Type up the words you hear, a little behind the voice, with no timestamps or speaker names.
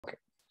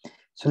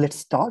So let's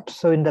start.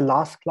 So in the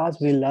last class,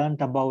 we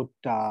learned about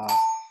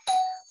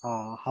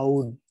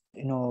how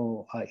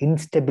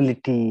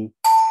instability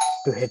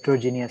to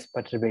heterogeneous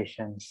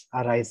perturbations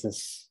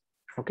arises,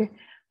 okay,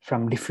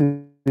 from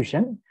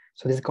diffusion.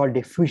 So this is called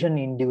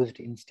diffusion-induced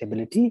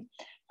instability,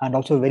 and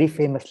also very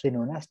famously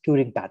known as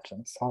Turing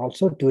patterns, or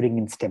also Turing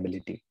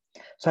instability.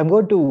 So I'm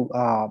going to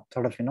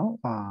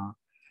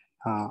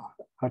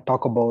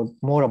talk about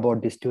more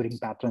about these Turing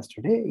patterns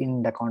today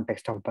in the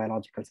context of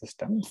biological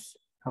systems.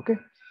 Okay.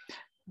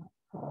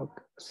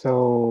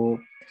 So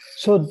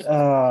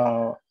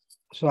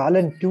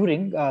Alan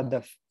Turing,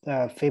 the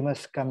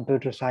famous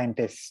computer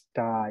scientist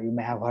you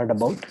may have heard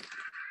about,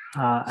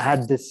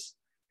 had this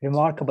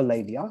remarkable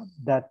idea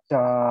that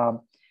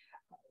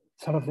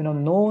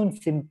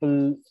known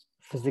simple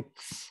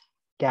physics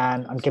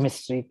and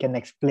chemistry can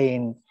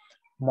explain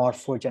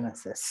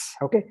morphogenesis.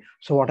 Okay,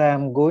 so what I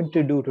am going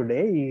to do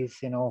today is,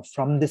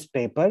 from this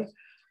paper,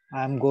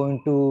 I'm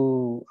going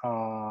to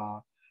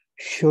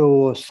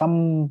show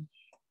some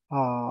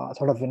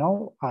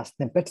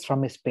snippets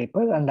from his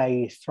paper, and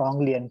I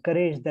strongly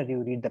encourage that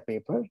you read the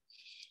paper.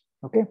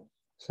 Okay,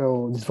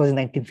 so this was in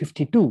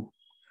 1952.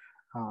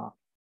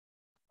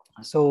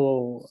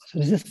 So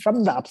this is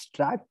from the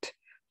abstract.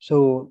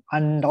 So,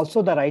 and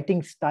also the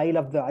writing style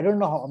of the, I don't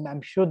know how,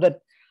 I'm sure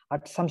that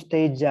at some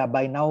stage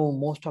by now,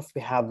 most of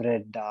you have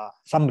read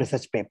some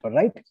research paper,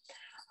 right?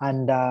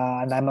 And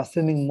I'm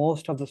assuming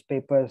most of those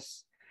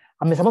papers,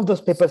 I mean, some of those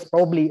papers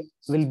probably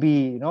will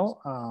be,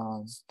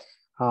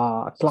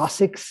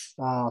 classics,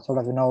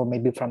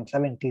 maybe from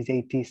 70s,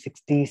 80s,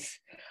 60s.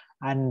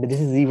 And this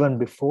is even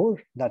before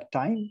that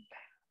time.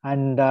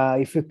 And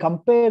if you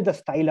compare the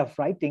style of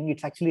writing,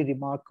 it's actually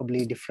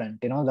remarkably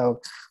different. The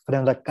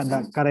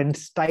current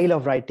style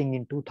of writing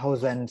in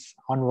 2000s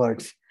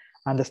onwards,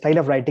 and the style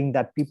of writing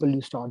that people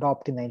used to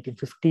adopt in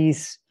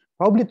 1950s,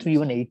 probably through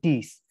even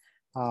 80s,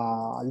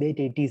 late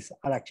 80s,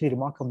 are actually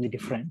remarkably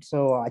different.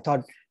 So I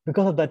thought,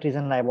 because of that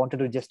reason, I wanted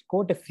to just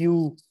quote a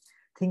few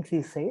things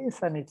he says,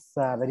 and it's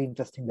very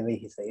interesting the way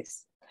he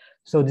says.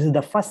 So this is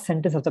the first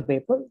sentence of the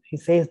paper. He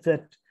says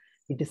that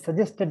it is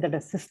suggested that a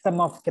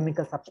system of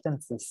chemical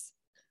substances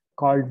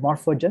called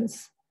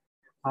morphogens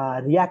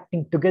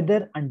reacting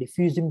together and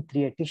diffusing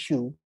through a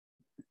tissue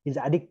is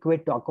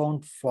adequate to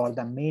account for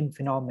the main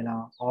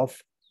phenomena of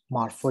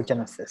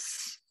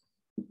morphogenesis.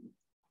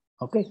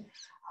 Okay,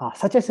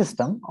 such a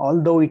system,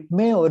 although it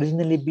may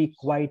originally be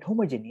quite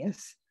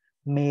homogeneous,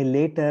 may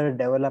later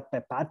develop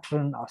a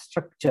pattern or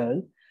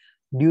structure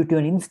due to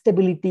an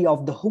instability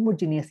of the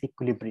homogeneous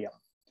equilibrium,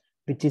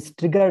 which is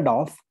triggered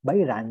off by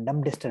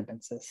random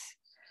disturbances.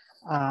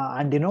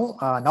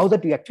 Now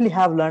that we actually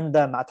have learned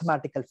the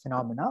mathematical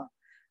phenomena,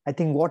 I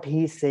think what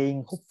he's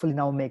saying hopefully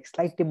now makes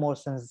slightly more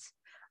sense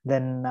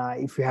than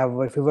if we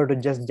were to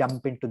just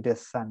jump into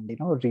this and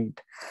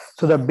read.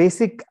 So the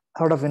basic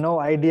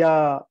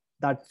idea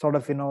that sort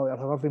of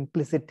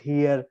implicit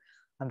here,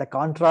 and the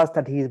contrast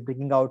that he is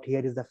bringing out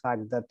here, is the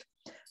fact that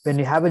when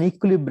you have an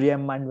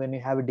equilibrium and when you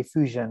have a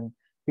diffusion,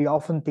 we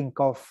often think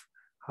of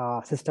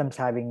systems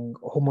having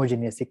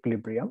homogeneous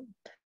equilibrium,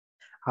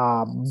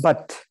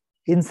 but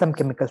in some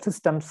chemical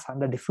systems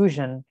under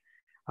diffusion,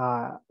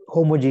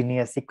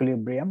 homogeneous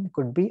equilibrium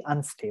could be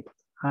unstable,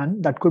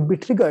 and that could be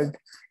triggered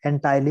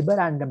entirely by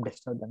random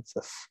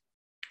disturbances.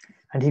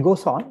 And he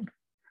goes on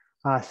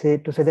to say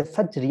that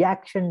such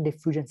reaction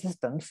diffusion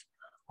systems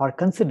are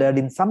considered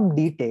in some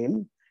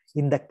detail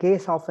in the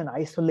case of an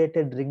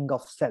isolated ring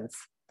of cells,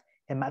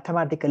 a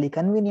mathematically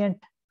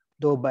convenient,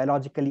 though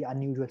biologically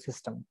unusual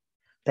system.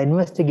 The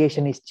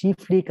investigation is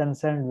chiefly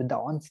concerned with the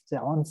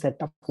onset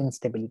of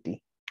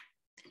instability.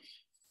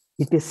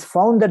 It is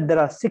found that there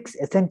are 6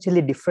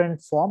 essentially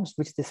different forms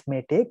which this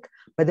may take.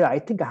 By the way, I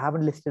think I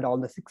haven't listed all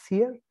the 6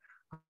 here.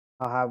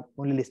 I have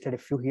only listed a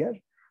few here.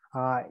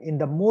 In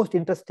the most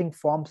interesting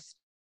forms,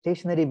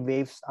 stationary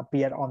waves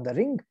appear on the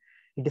ring.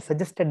 It is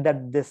suggested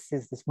that this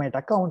might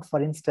account,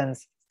 for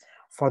instance,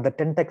 for the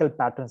tentacle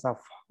patterns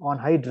on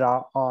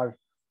hydra or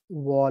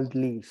walled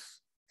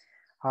leaves.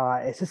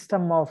 A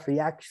system of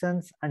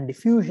reactions and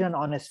diffusion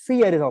on a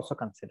sphere is also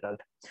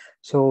considered.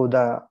 So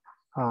the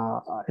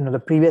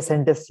previous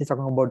sentence is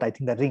talking about, I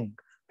think, the ring,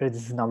 but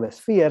this is now a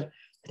sphere.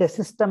 The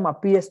system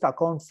appears to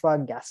account for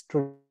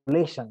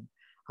gastrulation.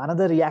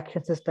 Another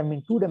reaction system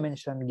in 2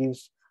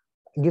 dimensions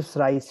gives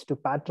rise to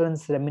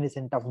patterns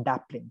reminiscent of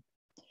dappling.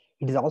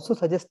 It is also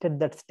suggested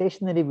that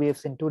stationary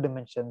waves in 2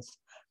 dimensions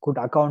could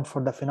account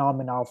for the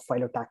phenomena of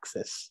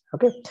phyllotaxis.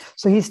 Okay,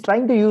 so he's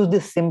trying to use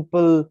this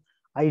simple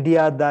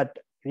idea that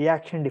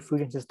reaction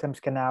diffusion systems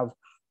can have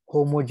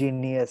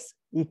homogeneous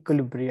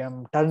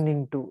equilibrium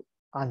turning to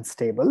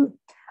unstable,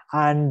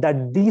 and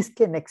that these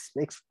can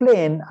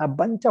explain a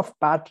bunch of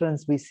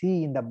patterns we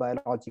see in the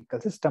biological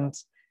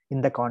systems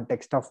in the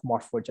context of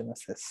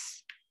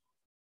morphogenesis.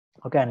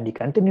 Okay, and he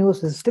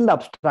continues. This is still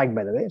abstract,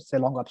 by the way. It's a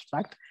long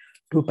abstract,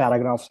 2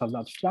 paragraphs of the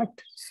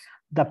abstract.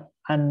 The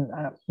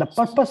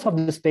purpose of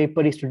this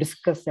paper is to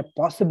discuss a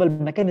possible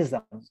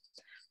mechanism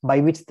by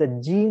which the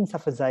genes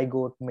of a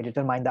zygote may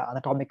determine the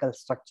anatomical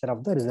structure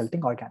of the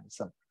resulting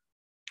organism.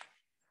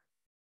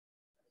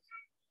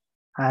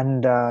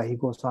 And he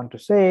goes on to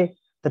say,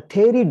 the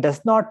theory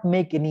does not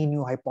make any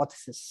new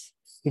hypothesis.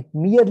 It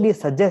merely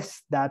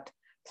suggests that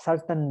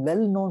certain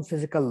well-known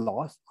physical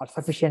laws are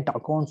sufficient to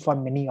account for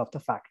many of the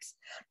facts.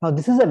 Now,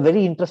 this is a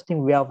very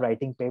interesting way of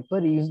writing paper.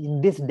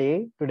 In this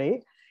day,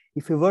 today,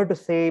 if you were to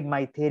say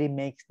my theory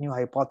makes new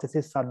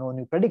hypothesis or no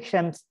new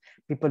predictions,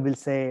 people will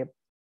say,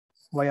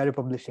 why are you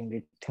publishing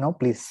it?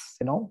 Please,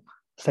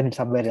 send it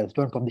somewhere else.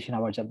 Don't publish in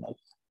our journal.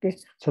 Okay,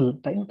 so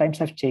times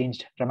have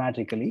changed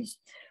dramatically.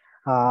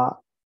 Uh,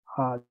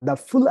 the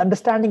full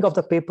understanding of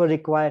the paper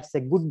requires a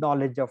good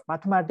knowledge of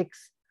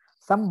mathematics,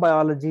 some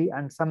biology,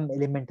 and some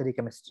elementary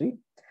chemistry.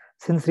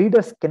 Since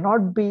readers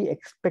cannot be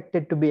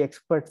expected to be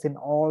experts in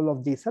all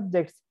of these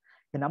subjects,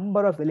 a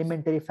number of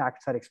elementary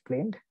facts are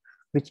explained,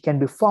 which can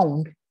be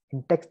found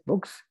in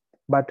textbooks,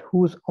 but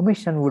whose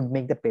omission would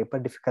make the paper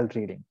difficult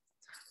reading.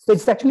 So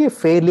it's actually a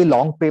fairly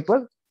long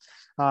paper.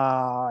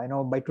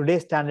 By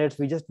today's standards,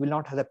 we just will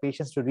not have the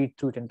patience to read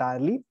through it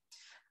entirely.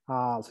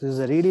 So this is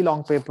a really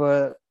long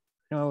paper.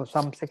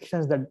 Some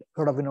sections that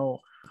sort of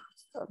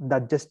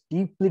that just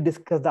deeply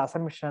discuss the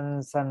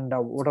assumptions and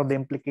what are the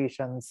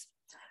implications,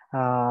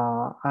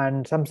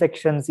 and some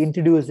sections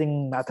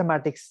introducing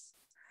mathematics,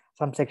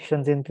 some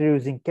sections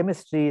introducing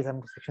chemistry,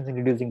 some sections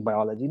introducing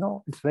biology.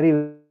 It's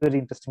very, very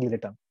interestingly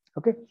written.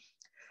 Okay,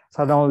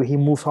 so now he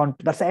moves on.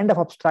 That's the end of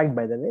abstract,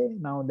 by the way.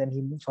 Now then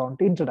he moves on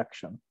to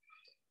introduction.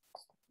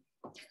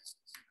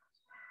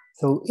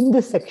 So in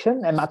this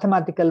section, a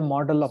mathematical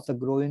model of the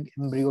growing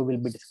embryo will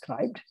be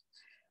described.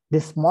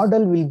 This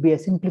model will be a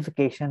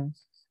simplification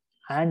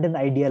and an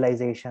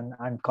idealization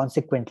and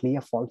consequently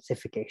a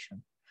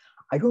falsification.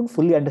 I don't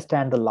fully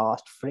understand the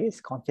last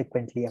phrase,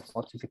 consequently a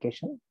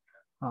falsification,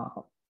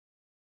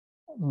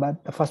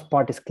 but the first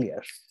part is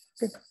clear.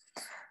 Okay.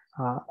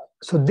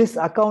 So this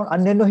account,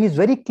 and he's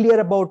very clear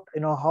about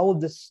how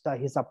this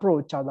his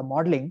approach or the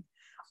modeling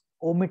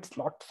omits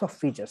lots of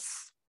features.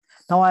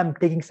 Now I'm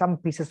taking some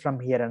pieces from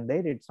here and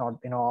there. It's not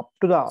up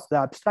to the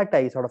abstract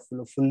I sort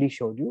of fully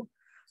showed you.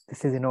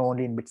 This is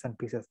only in bits and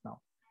pieces now.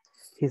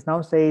 He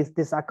now says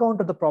this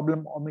account of the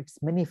problem omits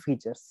many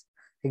features,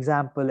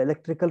 example,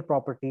 electrical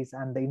properties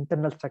and the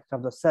internal structure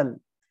of the cell.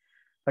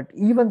 But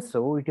even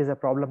so, it is a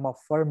problem of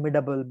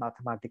formidable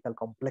mathematical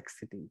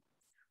complexity.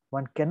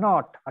 One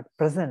cannot at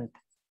present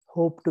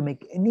hope to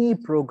make any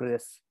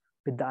progress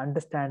with the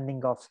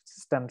understanding of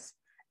systems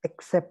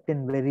except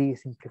in very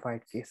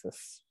simplified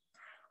cases.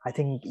 I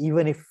think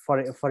even if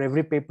for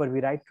every paper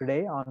we write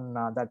today on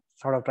that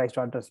sort of tries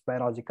to address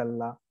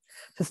biological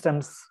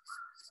systems,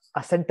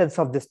 a sentence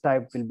of this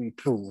type will be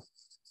true,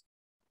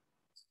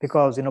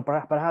 because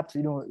perhaps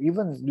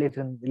even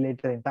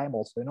later in time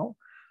also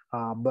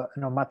but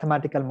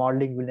mathematical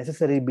modeling will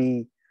necessarily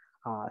be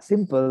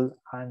simple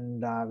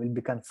and will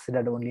be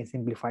considered only in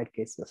simplified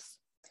cases.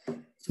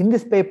 In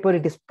this paper,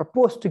 it is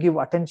proposed to give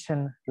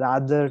attention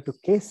rather to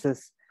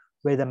cases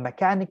where the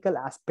mechanical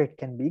aspect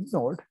can be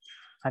ignored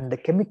and the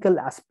chemical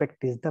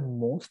aspect is the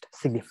most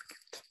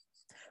significant.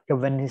 So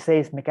when he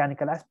says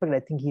mechanical aspect, I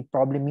think he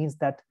probably means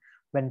that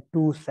when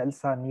two cells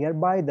are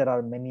nearby, there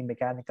are many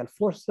mechanical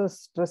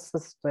forces,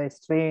 stresses,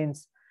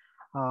 strains,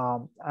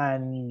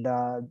 and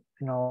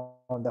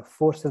the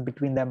forces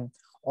between them.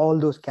 All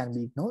those can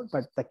be ignored,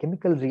 but the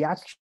chemical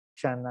reaction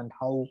and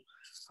how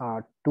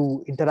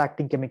two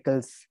interacting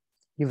chemicals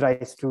give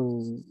rise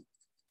to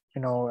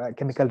a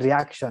chemical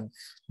reaction,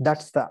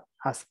 that's the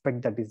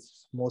aspect that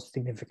is most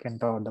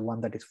significant, or the one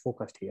that is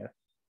focused here.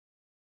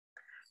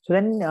 So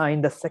then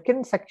in the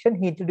second section,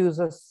 he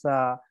introduces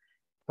sort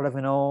of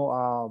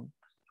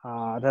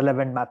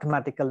relevant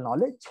mathematical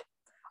knowledge.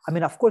 I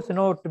mean, of course,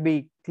 to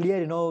be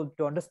clear,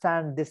 to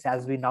understand this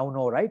as we now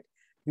know, right,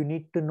 you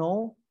need to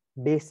know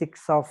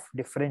basics of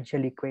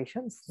differential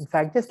equations, in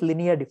fact, just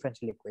linear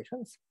differential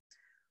equations.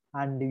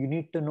 And you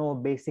need to know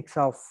basics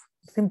of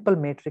simple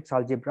matrix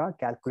algebra,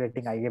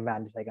 calculating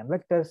eigenvalues,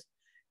 eigenvectors.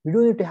 You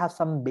do need to have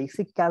some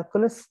basic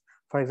calculus.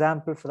 For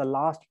example, for the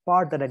last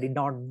part that I did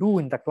not do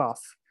in the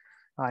class,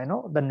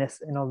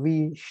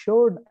 we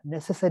showed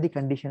necessary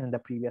condition in the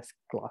previous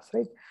class,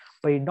 right?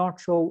 But did not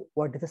show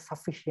what is a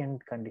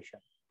sufficient condition.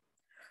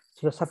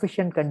 So the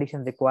sufficient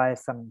condition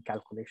requires some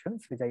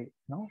calculations, which I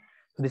know.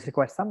 So this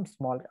requires some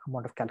small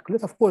amount of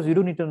calculus. Of course, you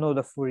do need to know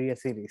the Fourier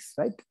series,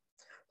 right?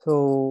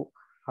 So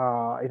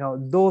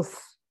those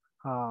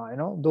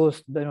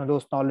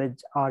knowledge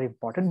are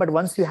important. But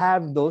once you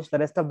have those, the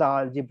rest of the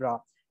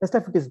algebra, rest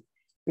of it is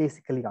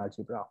basically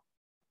algebra.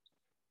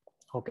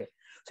 Okay.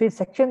 So in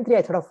section 3,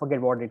 I sort of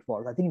forget what it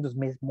was. I think it was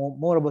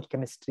more about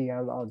chemistry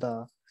or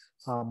the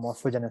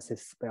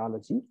morphogenesis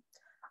biology.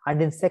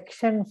 And in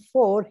section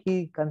 4,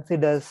 he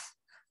considers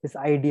this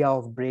idea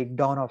of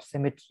breakdown of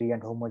symmetry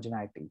and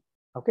homogeneity.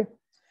 Okay.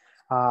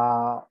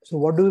 So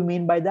what do we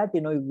mean by that?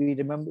 We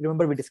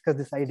remember we discussed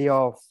this idea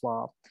of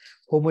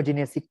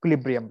homogeneous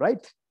equilibrium,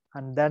 right?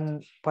 And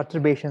then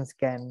perturbations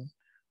can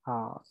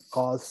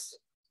cause,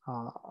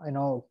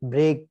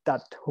 break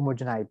that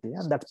homogeneity.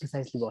 And that's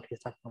precisely what he's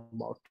talking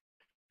about.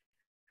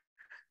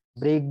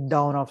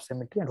 breakdown of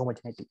symmetry and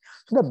homogeneity.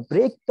 So the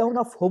breakdown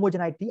of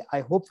homogeneity,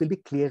 I hope, will be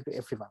clear to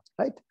everyone,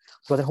 right?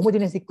 So the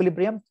homogeneous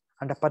equilibrium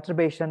under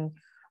perturbation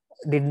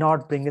did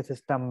not bring the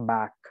system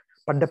back,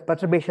 but the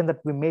perturbation that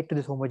we made to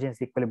this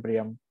homogeneous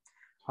equilibrium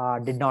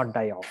did not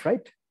die off,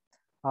 right?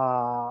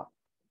 So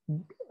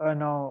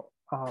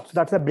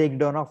that's a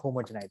breakdown of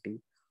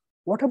homogeneity.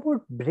 What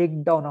about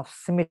breakdown of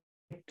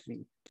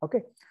symmetry?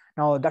 Okay,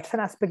 now that's an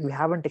aspect we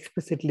haven't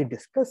explicitly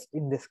discussed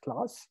in this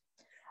class.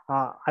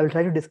 I will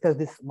try to discuss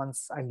this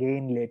once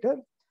again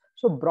later.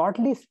 So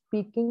broadly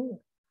speaking,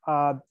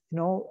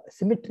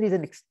 symmetry is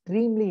an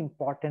extremely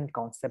important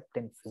concept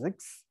in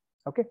physics.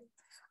 Okay,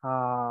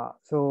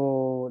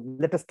 so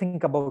let us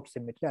think about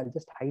symmetry. I'll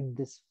just hide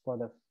this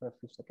for a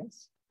few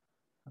seconds.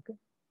 Okay,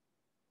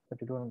 so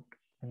you don't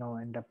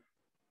end up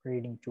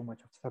reading too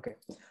much of this. Okay,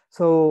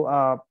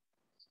 so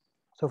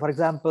so for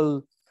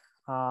example,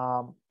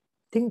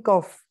 think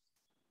of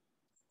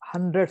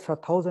hundreds or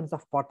thousands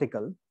of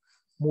particles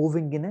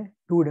moving in a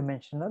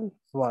two-dimensional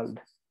world.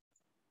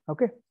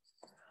 Okay,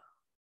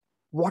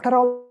 what are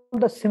all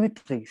the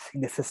symmetries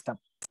in the system?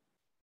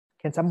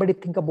 Can somebody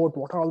think about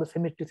what are all the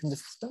symmetries in the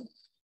system?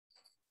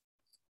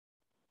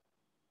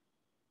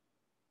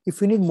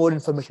 If you need more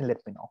information,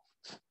 let me know.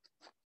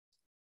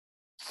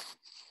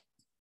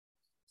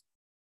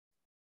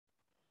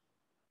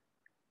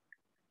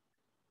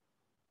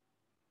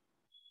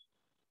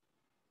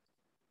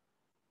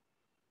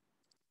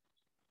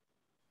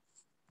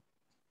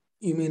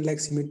 You mean like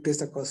symmetries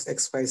across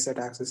X, Y, Z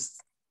axis?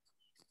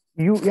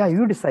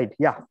 You decide.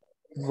 Yeah,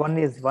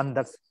 one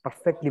that's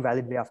perfectly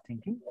valid way of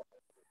thinking.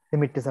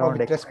 Symmetries around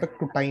with respect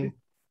to time.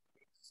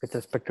 With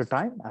respect to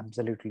time,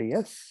 absolutely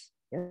yes.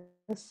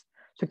 Yes.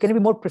 So can you be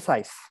more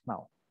precise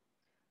now?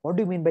 What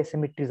do you mean by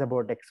symmetries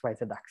about X, Y,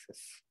 Z axis?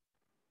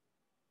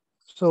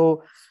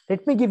 So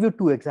let me give you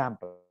two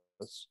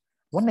examples.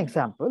 One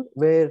example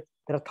where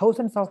there are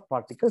thousands of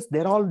particles,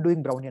 they're all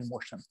doing Brownian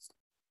motion.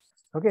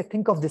 Okay,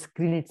 think of the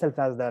screen itself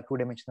as the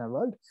two-dimensional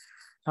world.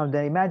 Now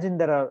then imagine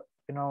there are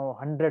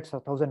hundreds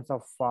or thousands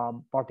of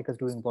particles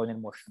doing Brownian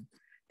motion.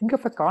 Think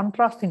of a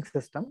contrasting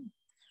system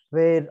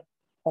where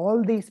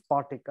all these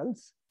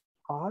particles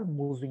are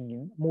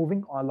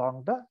moving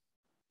along the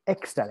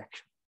X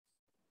direction.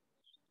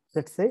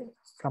 Let's say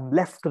from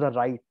left to the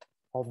right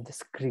of the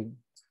screen.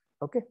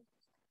 Okay.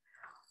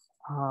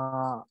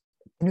 Can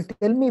you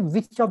tell me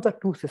which of the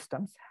two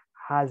systems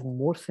has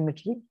more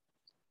symmetry?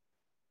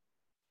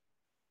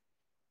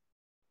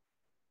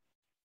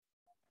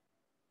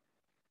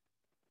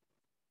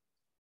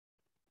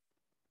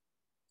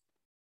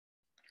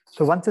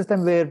 So one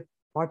system where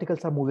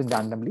particles are moving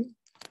randomly,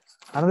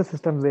 another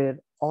system where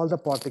all the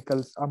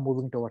particles are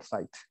moving towards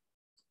right,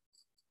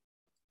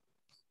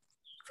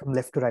 from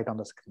left to right on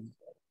the screen.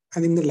 I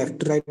think the left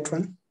to right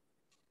one.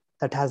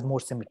 That has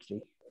more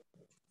symmetry.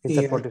 Is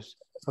that what is?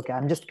 Okay,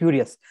 I'm just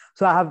curious.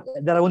 So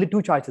there are only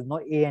two choices, no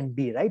A and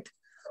B, right?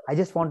 I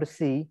just want to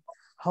see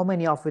how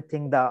many of you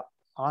think the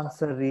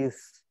answer is,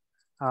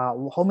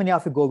 how many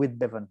of you go with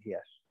Bevan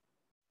here?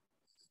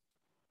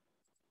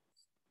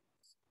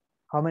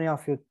 How many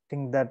of you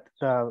think that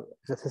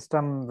the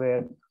system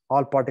where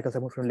all particles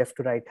are moved from left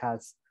to right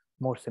has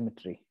more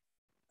symmetry?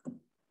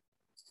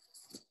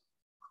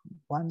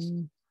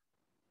 1,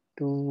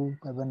 2,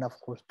 Bevan, of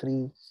course,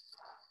 3.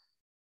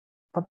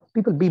 But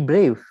people, be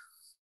brave.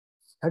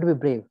 How to be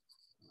brave?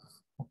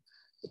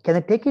 Can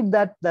I take it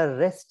that the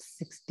rest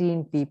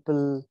 16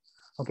 people,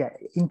 okay,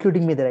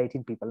 including me, there are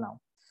 18 people now.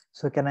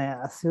 So can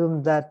I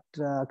assume that,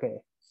 okay,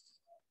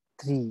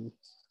 3.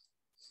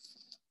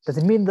 Does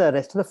it mean the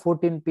rest of the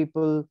 14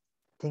 people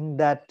think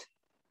that,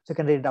 so you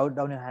can write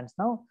down your hands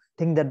now,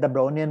 think that the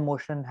Brownian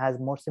motion has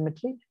more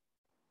symmetry?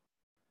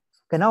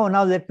 Okay,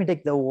 now let me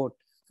take the vote.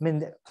 I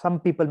mean, some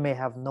people may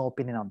have no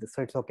opinion on this,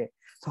 so it's okay.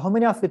 So how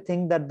many of you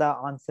think that the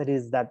answer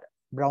is that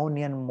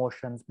Brownian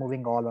motions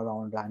moving all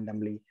around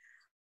randomly,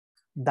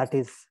 that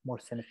is more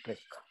symmetric?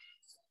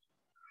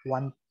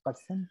 1%,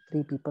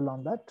 3 people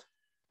on that.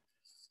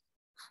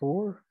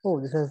 4. Oh,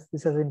 this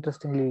is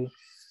interestingly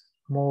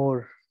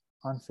more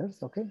answers.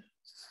 Okay,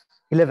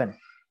 11.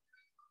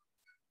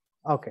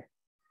 Okay,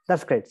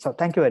 that's great. So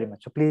thank you very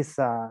much. So please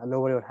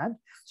lower your hand.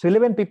 So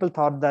 11 people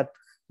thought that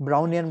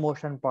Brownian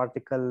motion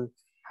particle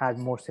had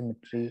more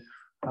symmetry.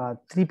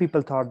 3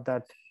 people thought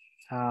that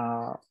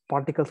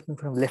particles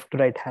from left to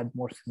right had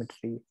more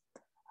symmetry,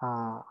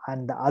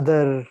 and the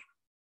other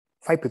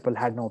 5 people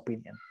had no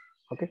opinion.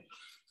 Okay,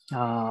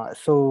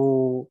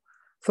 so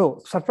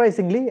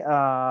surprisingly,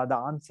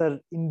 the answer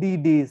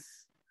indeed is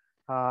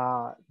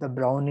the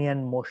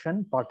Brownian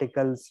motion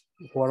particles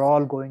who are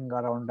all going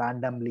around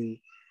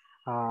randomly.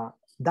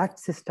 That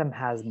system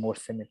has more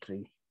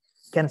symmetry.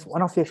 Can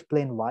one of you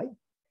explain why?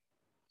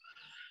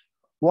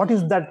 What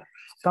is that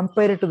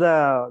compared to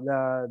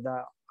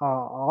the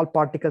all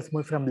particles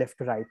move from left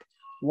to right?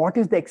 What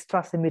is the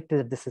extra symmetry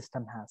that the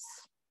system has?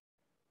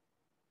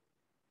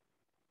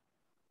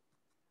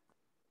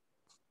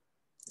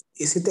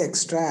 Is it the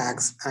extra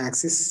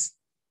axis?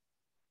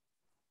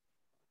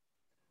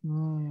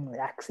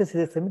 axis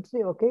is a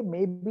symmetry. Okay,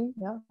 maybe,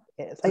 yeah.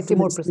 Slightly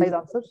more precise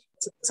answers.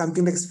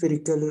 Something like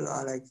spherical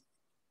or like.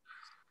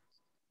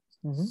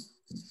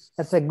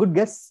 That's a good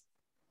guess.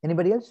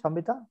 Anybody else,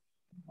 Samvita?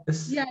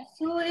 Yeah,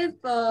 so if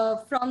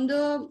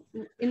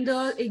in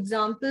the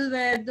example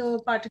where the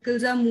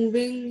particles are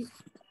moving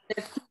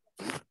left,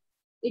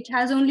 it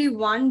has only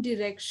one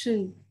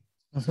direction.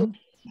 So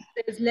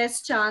there's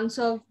less chance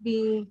of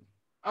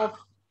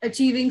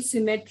achieving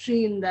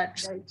symmetry in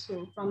that, right?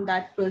 So from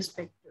that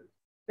perspective.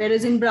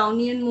 Whereas in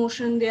Brownian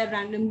motion, they are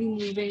randomly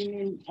moving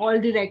in all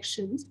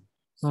directions.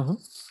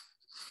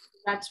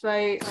 That's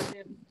why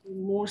there's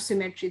more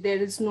symmetry. There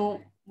is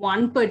no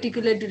one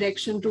particular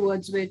direction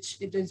towards which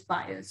it is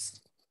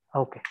biased.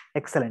 Okay,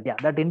 excellent. Yeah,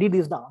 that indeed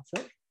is the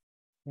answer.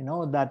 In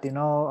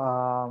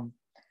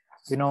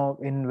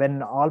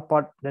when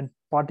when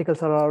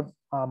particles are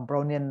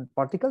Brownian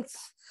particles,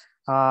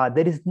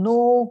 there is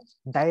no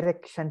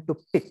direction to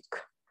pick.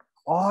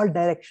 All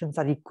directions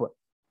are equal,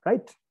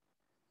 right?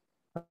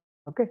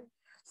 Okay.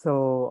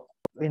 So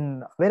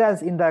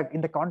whereas in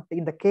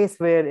the case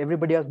where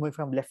everybody was moving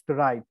from left to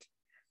right,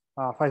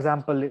 for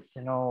example,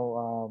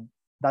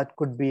 that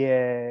could be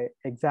a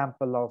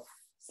example of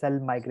cell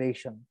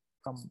migration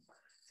from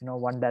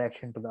one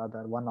direction to the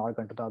other, one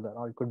organ to the other,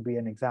 or it could be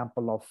an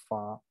example of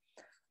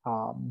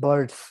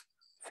birds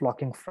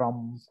flocking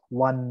from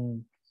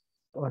one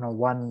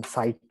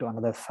site to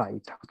another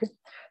site. Okay,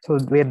 so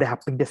where they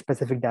have picked a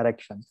specific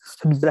direction.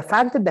 So the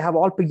fact that they have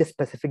all picked a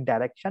specific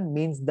direction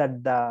means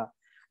that the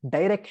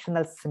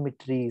directional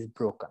symmetry is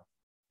broken.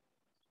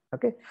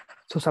 Okay,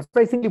 so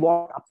surprisingly,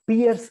 what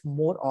appears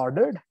more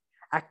ordered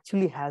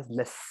actually has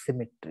less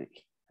symmetry.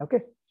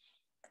 Okay,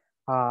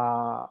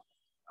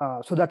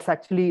 so that's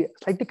actually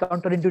slightly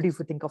counterintuitive. If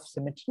we think of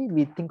symmetry,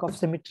 we think of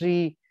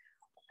symmetry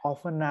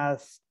often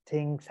as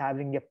things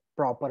having a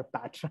proper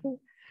pattern,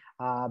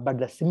 but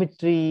the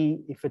symmetry,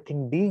 if you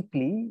think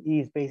deeply,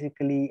 is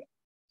basically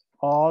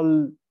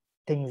all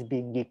things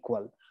being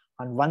equal.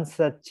 And one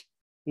such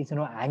is,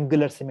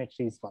 angular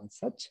symmetry is one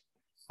such.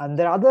 And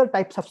there are other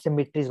types of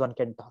symmetries one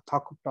can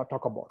talk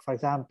about. For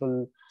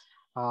example,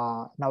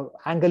 now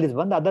angle is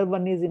one. The other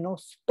one is,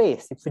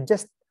 space. If you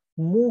just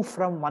move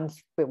from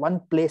one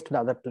place to the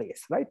other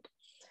place, right?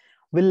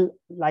 Will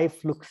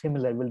life look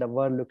similar? Will the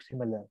world look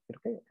similar?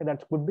 Okay,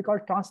 that could be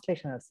called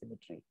translational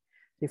symmetry.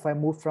 If I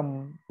move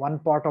from one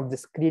part of the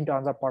screen to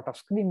another part of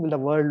screen, will the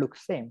world look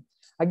same?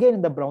 Again,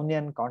 in the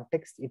Brownian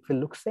context, it will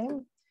look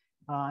same.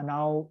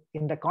 Now,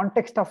 in the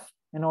context of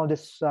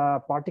this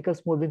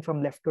particles moving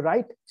from left to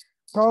right,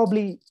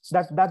 probably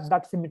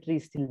that symmetry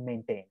is still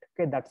maintained.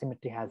 Okay, that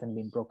symmetry hasn't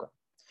been broken.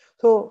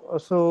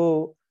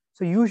 So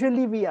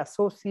usually we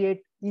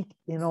associate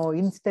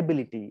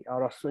instability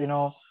or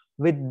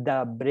with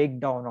the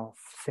breakdown of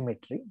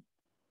symmetry.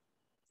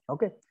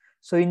 Okay,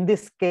 so in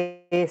this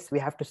case we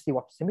have to see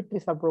what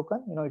symmetries are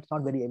broken. It's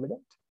not very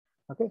evident.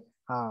 Okay,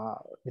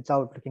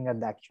 without looking at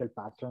the actual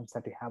patterns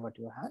that you have at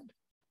your hand.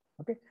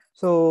 Okay,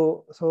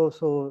 so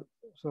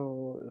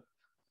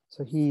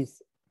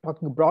he's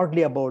talking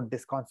broadly about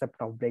this concept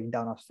of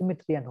breakdown of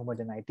symmetry and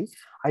homogeneity.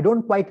 I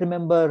don't quite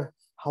remember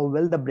how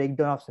well the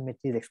breakdown of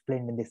symmetry is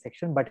explained in this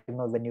section, but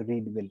when you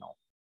read, you will know.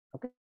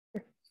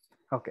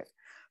 Okay.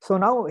 So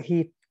now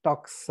he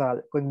talks,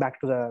 going back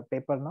to the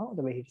paper now,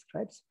 the way he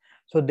describes.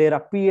 So there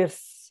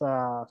appears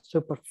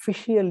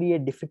superficially a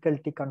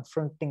difficulty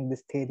confronting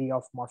this theory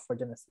of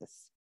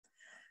morphogenesis.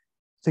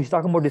 So he's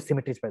talking about the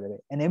symmetries, by the way.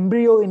 An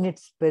embryo in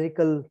its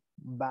spherical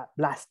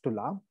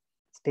blastula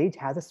stage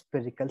has a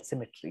spherical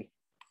symmetry.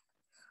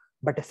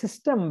 But a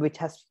system which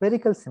has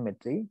spherical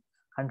symmetry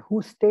and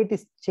whose state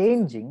is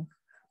changing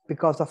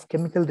because of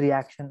chemical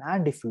reaction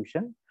and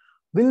diffusion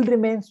will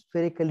remain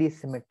spherically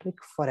symmetric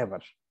forever.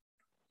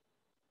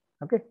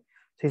 Okay,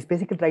 so he's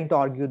basically trying to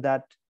argue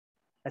that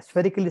a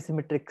spherically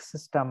symmetric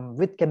system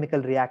with chemical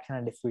reaction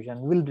and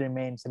diffusion will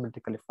remain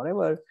symmetrically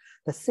forever.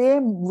 The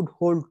same would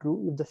hold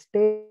true if the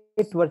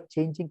state were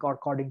changing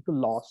according to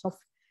laws of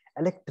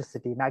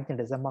electricity,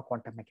 magnetism, or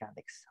quantum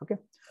mechanics. Okay,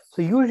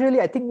 so usually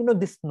I think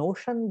this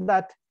notion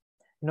that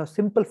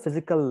simple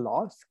physical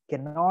laws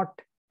cannot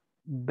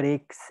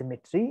break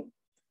symmetry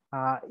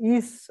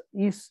is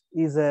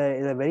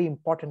a very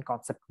important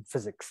concept in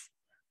physics.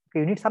 Okay,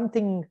 you need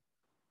something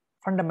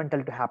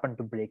fundamental to happen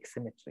to break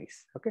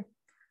symmetries. Okay,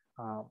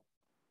 so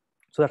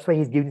that's why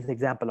he's giving this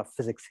example of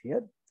physics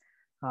here.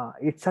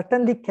 It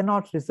certainly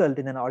cannot result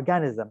in an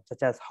organism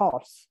such as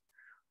horse,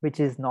 which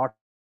is not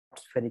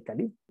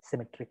spherically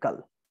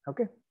symmetrical.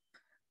 Okay,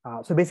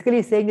 so basically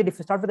he's saying that if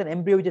you start with an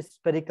embryo which is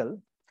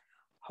spherical,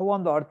 how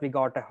on the earth we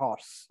got a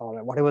horse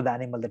or whatever the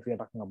animal that we are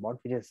talking about,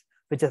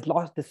 which has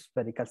lost this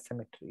spherical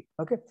symmetry.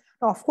 Okay,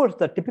 now of course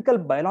the typical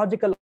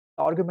biological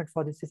argument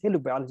for this is, hey,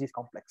 look, biology is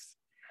complex.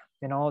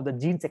 The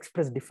genes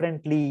express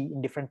differently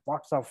in different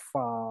parts of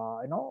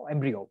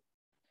embryo.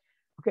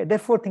 Okay,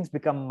 therefore things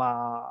become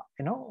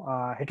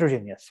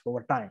heterogeneous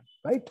over time,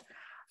 right?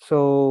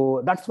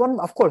 So that's one.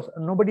 Of course,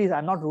 I'm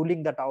not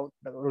ruling that out,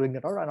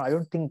 and I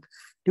don't think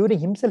Turing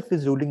himself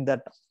is ruling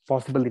that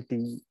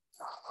possibility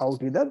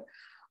out either.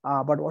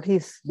 But what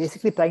he's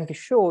basically trying to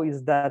show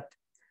is that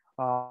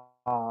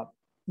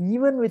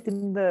even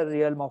within the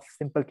realm of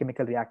simple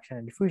chemical reaction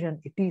and diffusion,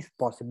 it is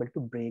possible to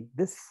break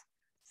this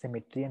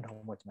symmetry and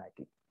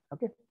homogeneity.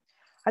 Okay,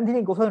 and then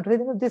he goes on to say,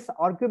 this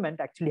argument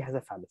actually has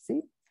a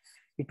fallacy.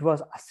 It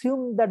was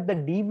assumed that the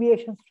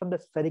deviations from the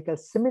spherical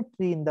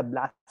symmetry in the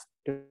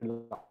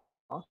blastula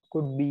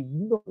could be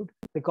ignored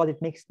because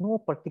it makes no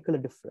particular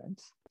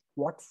difference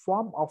what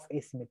form of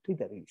asymmetry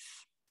there is.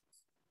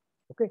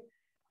 Okay,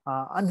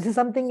 and this is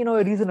something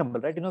reasonable,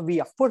 right? We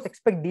of course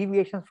expect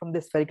deviations from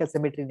this spherical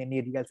symmetry in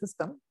any real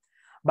system,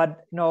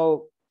 but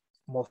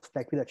most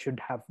likely that should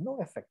have no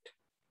effect,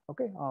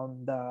 okay,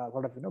 on the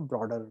sort of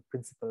broader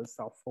principles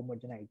of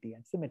homogeneity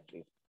and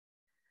symmetry.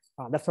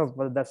 That's the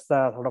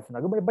sort of an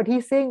argument, but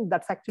he's saying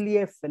that's actually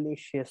a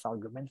fallacious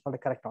argument, not a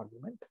correct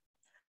argument.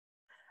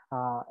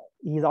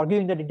 He's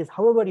arguing that it is,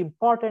 however,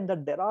 important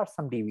that there are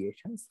some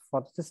deviations,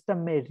 for the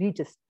system may reach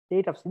a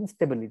state of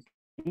instability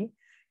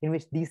in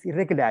which these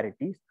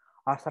irregularities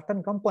or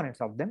certain components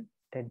of them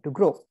tend to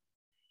grow.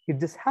 If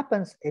this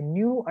happens, a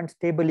new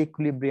unstable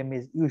equilibrium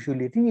is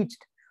usually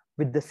reached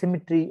with the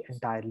symmetry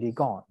entirely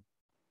gone.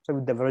 So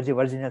with the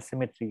virginal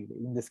symmetry,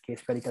 in this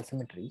case spherical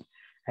symmetry,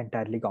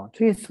 entirely gone.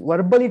 So he's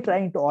verbally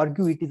trying to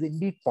argue it is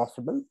indeed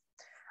possible,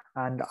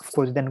 and of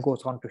course then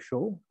goes on to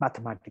show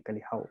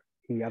mathematically how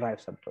he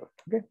arrives at that.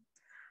 Okay,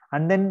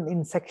 and then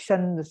in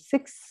section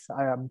 6,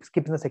 I am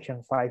skipping the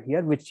section 5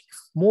 here, which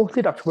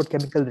mostly talks about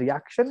chemical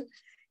reaction.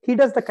 He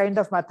does the kind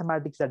of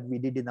mathematics that we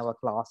did in our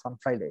class on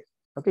Friday.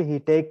 Okay, he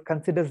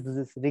considers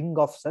this ring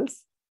of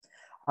cells.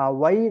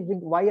 Why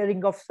a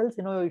ring of cells?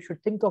 You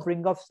should think of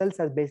ring of cells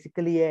as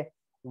basically a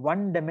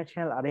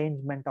one-dimensional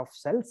arrangement of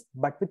cells,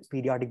 but with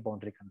periodic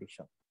boundary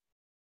condition.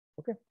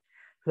 Okay,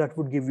 so that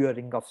would give you a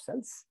ring of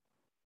cells.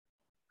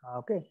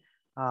 Okay,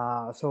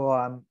 so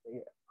I'm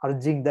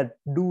urging that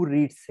do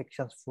read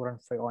sections 4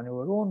 and 5 on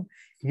your own.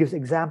 He gives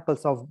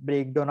examples of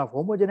breakdown of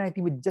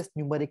homogeneity with just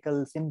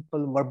numerical,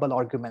 simple verbal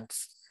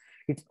arguments.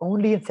 It's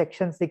only in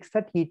section 6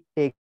 that he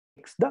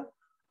takes the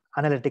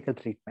analytical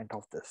treatment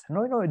of this.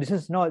 This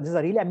is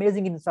really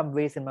amazing in some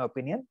ways, in my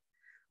opinion,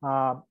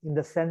 in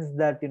the sense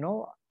that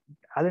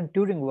Alan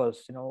Turing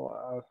was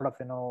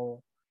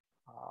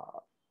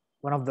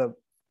one of the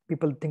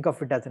people think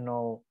of it as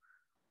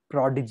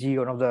prodigy,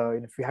 one of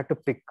the if you had to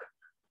pick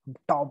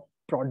top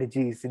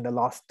prodigies in the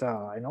last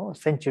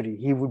century,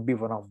 he would be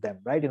one of them,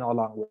 right?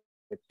 Along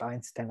with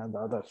Einstein and the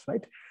others,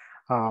 right?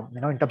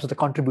 In terms of the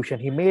contribution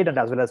he made, and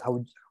as well as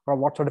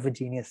what sort of a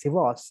genius he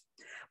was.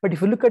 But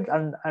if you look at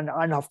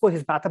and of course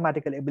his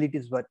mathematical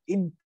abilities were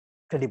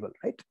incredible,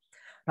 right?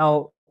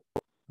 Now,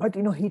 but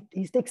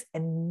he takes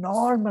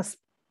enormous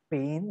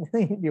pain,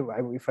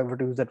 if I were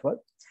to use that word,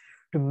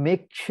 to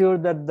make sure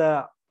that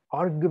the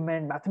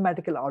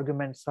mathematical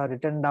arguments are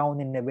written down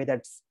in a way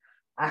that's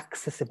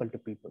accessible to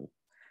people.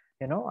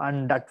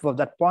 And that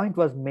point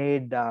was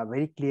made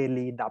very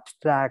clearly in the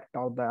abstract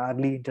or the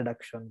early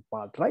introduction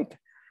part, right?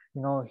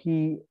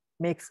 He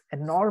makes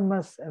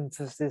enormous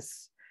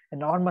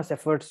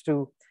efforts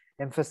to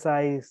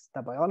emphasize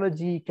the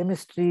biology,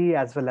 chemistry,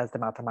 as well as the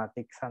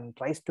mathematics, and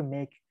tries to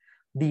make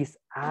these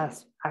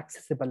as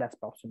accessible as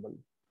possible.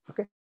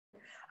 Okay,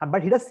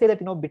 but he does say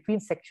that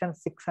between section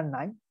 6 and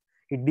 9,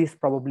 it is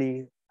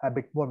probably a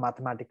bit more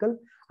mathematical.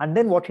 And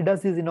then what he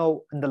does is, in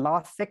the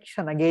last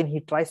section, again, he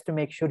tries to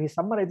make sure he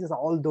summarizes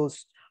all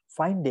those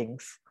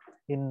findings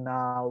in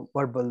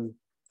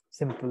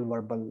simple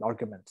verbal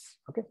arguments.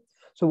 Okay,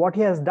 so what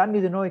he has done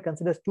is, he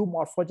considers two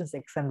morphogens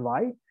X and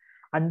Y,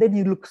 and then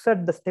he looks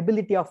at the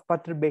stability of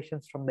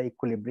perturbations from the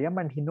equilibrium,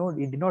 and he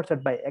denotes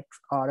that by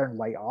XR and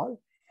YR.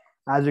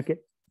 As you can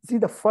see,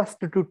 the first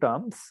two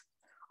terms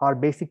are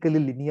basically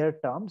linear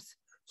terms.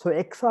 So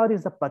XR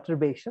is the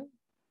perturbation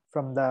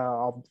from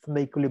the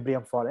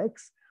equilibrium for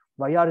X.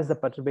 YR is the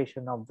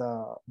perturbation of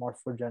the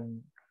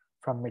morphogen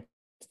from its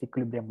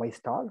equilibrium Y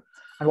star.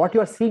 And what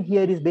you are seeing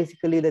here is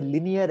basically the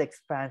linear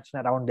expansion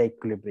around the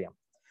equilibrium.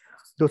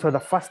 Those are the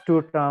first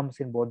two terms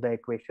in both the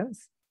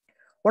equations.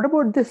 What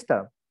about this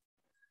term?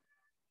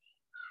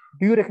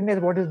 Do you recognize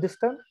what is this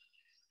term?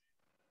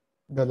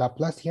 The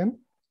Laplacian?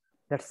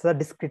 That's the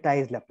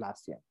discretized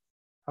Laplacian.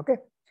 Okay.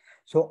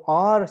 So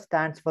R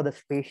stands for the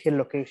spatial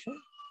location.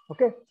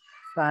 Okay.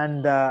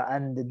 And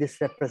this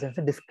represents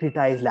a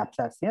discretized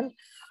Laplacian.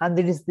 And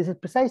this is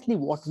precisely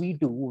what we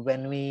do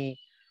when we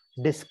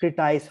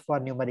discretize for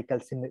numerical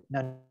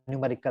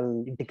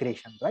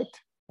integration, right?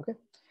 Okay.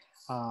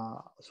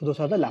 So those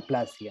are the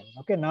Laplacian.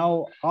 Okay.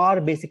 Now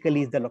R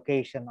basically is the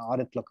location,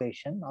 Rth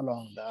location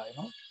along the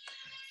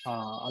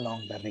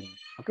along the ring.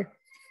 Okay.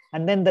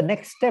 And then the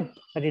next step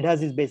that it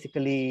does is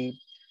basically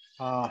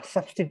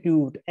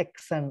substitute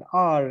X and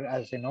R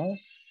as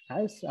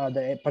as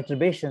the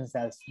perturbations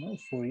as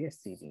Fourier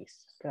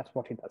series. That's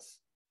what he does.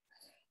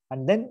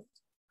 And then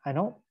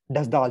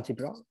does the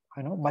algebra.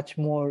 Much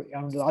more.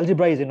 The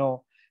algebra is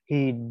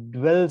he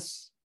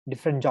dwells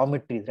different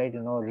geometries, right?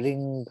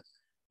 Ring,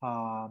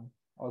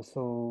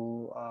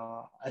 also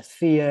a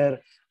sphere,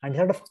 and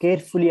sort of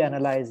carefully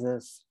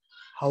analyzes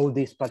how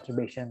these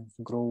perturbations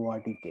grow or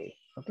decay.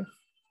 Okay.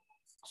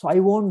 So I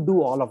won't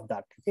do all of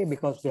that, okay,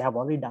 because we have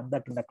already done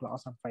that in the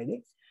class on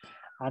Friday.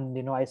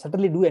 And I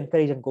certainly do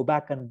encourage and go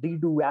back and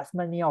redo as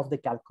many of the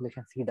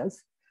calculations he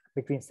does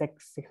between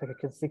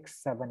section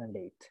 6, 7, and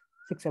 8,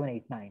 6, 7,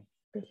 8, 9.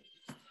 Okay.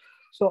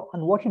 So,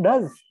 and what he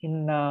does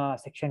in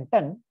section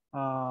 10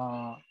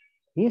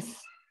 is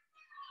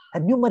a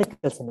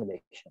numerical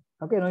simulation.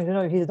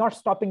 Okay, he's not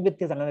stopping with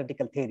his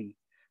analytical theory.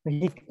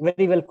 He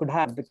very well could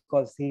have,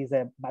 because he's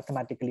a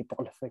mathematically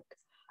prolific.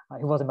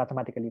 He was a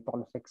mathematically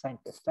prolific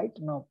scientist, right?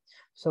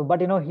 So,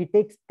 but he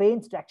takes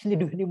pains to actually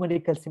do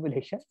numerical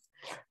simulation.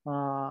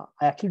 I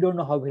actually don't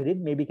know how he did,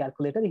 maybe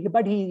calculator,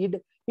 but he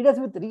does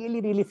with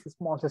really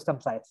small system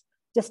size,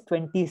 just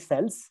 20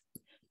 cells.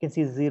 You can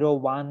see 0,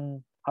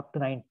 1 up to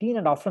 19,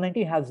 and after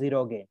 19 you have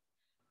 0 again.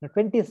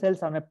 20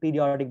 cells on a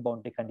periodic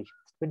boundary condition.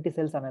 20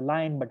 cells on a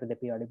line, but with a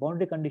periodic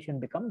boundary condition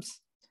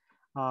becomes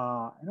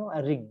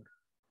a ring.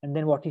 And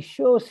then what he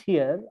shows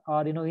here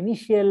are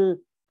initial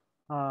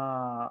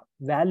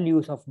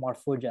values of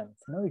morphogens.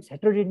 It's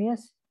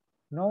heterogeneous.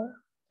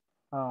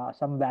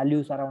 Some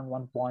values around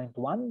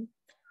 1.1,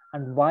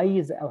 and y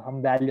is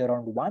some value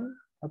around 1.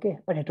 Okay,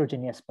 but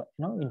heterogeneous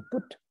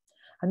input.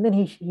 And then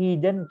he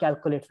then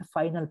calculates the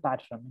final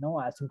pattern,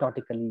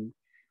 asymptotically,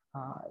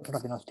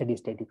 sort of steady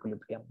state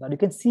equilibrium. Now you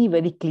can see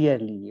very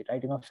clearly,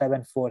 right?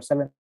 7, 4,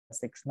 7,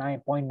 6,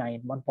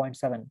 9.9,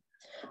 1.7,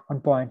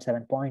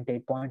 1.7,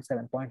 0.8,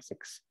 0.7,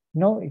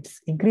 0.6. It's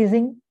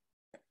increasing,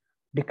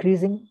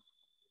 decreasing,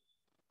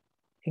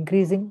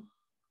 increasing,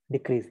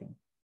 decreasing,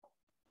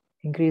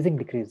 increasing,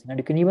 decreasing. And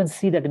you can even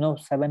see that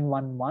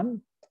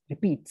 711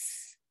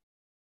 repeats.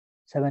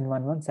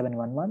 711,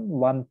 711,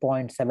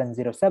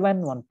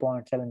 1.707,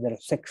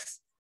 1.706.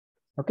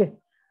 Okay.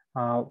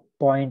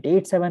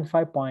 0.875,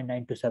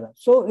 0.927.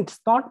 So it's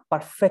not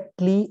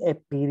perfectly a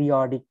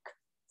periodic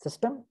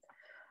system,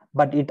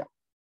 but it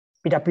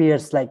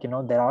appears like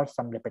there are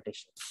some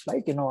repetitions,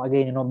 right?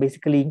 Again,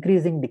 basically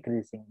increasing,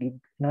 decreasing,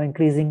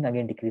 increasing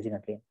again, decreasing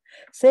again.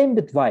 Same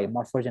with y,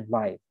 morphogen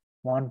y,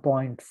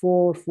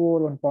 1.44,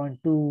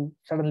 1.2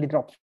 suddenly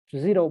drops to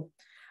 0,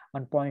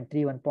 1.3,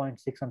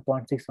 1.6,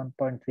 1.6,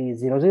 1.3,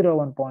 0,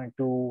 0,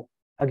 1.2.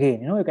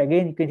 Again,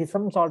 again you can see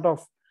some sort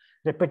of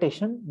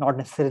repetition, not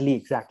necessarily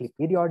exactly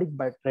periodic,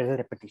 but there is a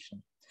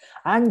repetition.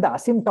 And the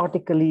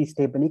asymptotically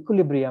stable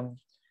equilibrium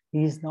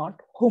is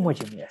not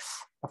homogeneous.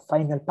 A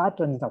final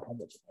pattern is not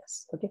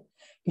homogeneous. Okay,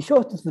 he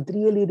shows this with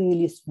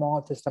really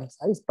small system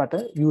size, but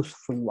a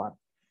useful one.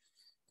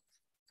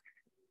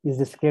 Is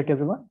this clear to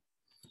everyone?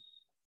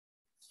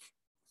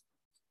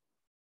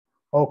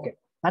 Okay,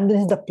 and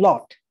this is the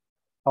plot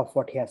of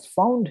what he has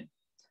found.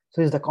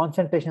 So is the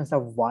concentrations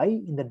of y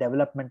in the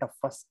development of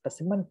first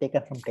specimen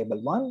taken from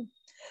table 1.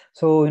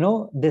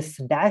 So this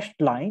dashed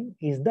line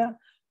is the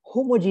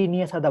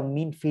homogeneous or the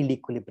mean field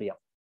equilibrium.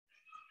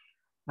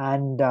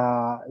 And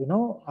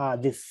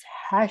this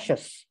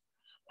hashes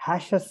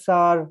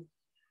are,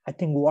 I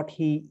think, what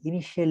he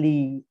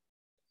initially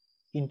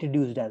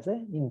introduced as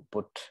an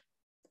input.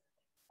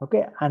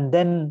 Okay, and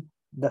then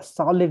the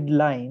solid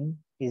line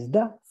is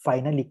the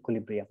final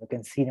equilibrium. You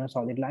can see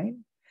solid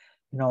line,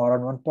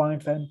 around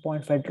 1.5,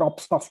 0.5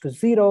 drops off to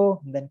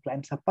 0, then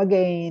climbs up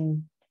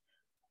again,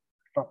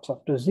 drops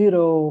off to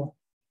 0.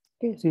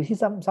 Okay, so you see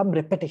some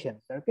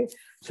repetitions. Okay,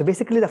 so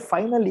basically the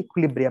final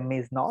equilibrium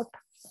is not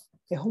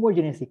a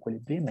homogeneous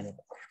equilibrium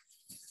anymore.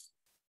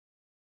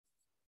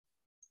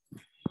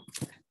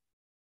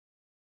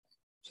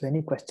 So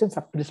any questions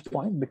up to this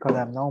point? Because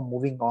I'm now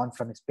moving on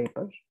from his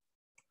paper.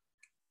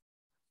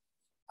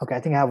 Okay, I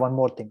think I have one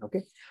more thing.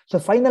 Okay, so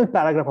final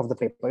paragraph of the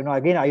paper.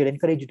 Again, I would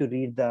encourage you to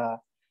read the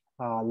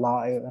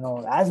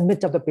as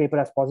much of the paper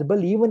as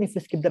possible. Even if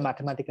you skip the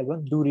mathematical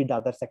one, do read the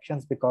other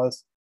sections,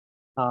 because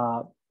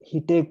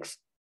he takes,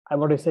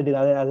 what I said,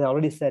 as I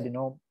already said,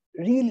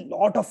 really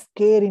lot of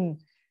care in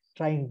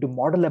trying to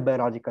model a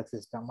biological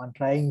system, and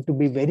trying to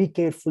be very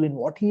careful in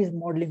what he is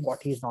modeling,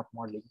 what he is not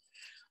modeling,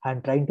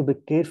 and trying to be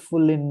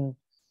careful in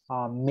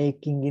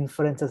making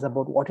inferences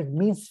about what it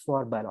means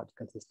for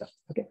biological system.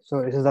 Okay,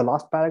 so this is the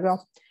last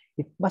paragraph.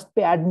 It must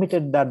be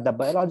admitted that the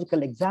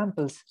biological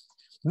examples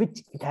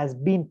which it has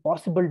been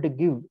possible to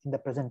give in the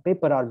present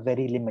paper are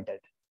very limited.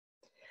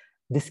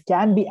 This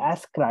can be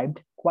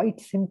ascribed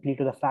quite simply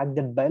to the fact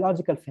that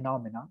biological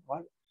phenomena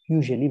are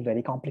usually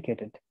very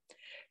complicated.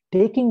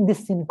 Taking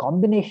this in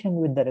combination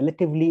with the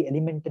relatively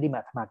elementary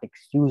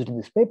mathematics used in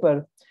this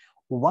paper,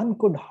 one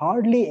could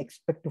hardly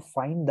expect to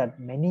find that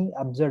many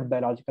observed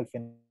biological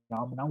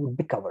phenomena would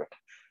be covered.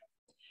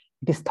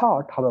 It is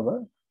thought,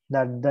 however,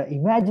 that the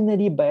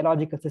imaginary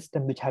biological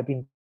system which have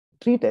been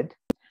treated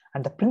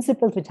and the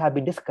principles which have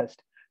been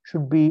discussed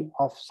should be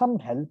of some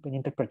help in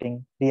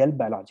interpreting real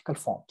biological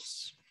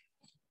forms.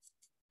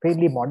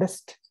 Fairly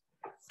modest.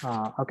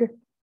 Okay.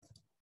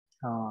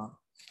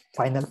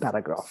 Final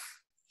paragraph.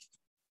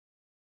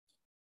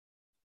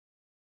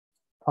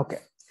 Okay.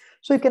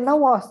 So you can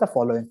now ask the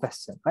following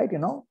question, right?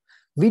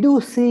 We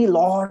do see a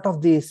lot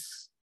of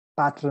these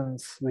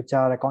patterns which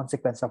are a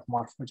consequence of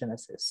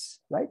morphogenesis,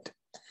 right?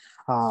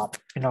 I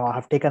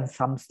have taken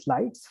some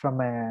slides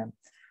from a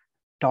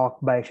talk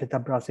by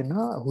Shita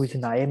Brasina, who is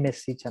in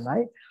IMSC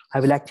Chennai. I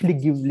will actually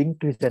give link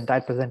to his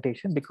entire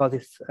presentation because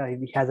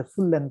he has a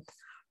full length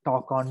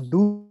talk on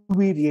do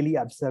we really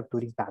observe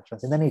Turing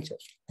patterns in the nature.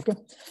 Okay,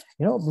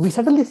 we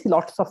certainly see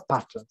lots of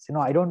patterns.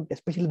 I don't,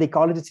 especially the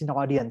ecologists in the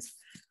audience,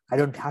 I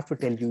don't have to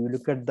tell you. You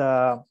look at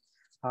the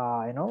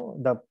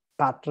the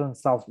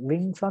patterns of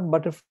wings on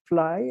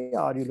butterfly,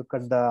 or you look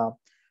at the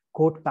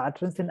coat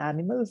patterns in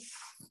animals,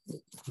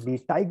 be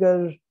it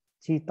tiger,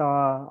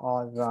 cheetah,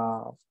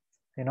 or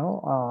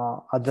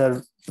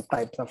other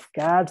types of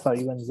cats, or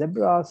even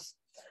zebras,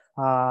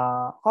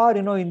 or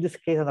in this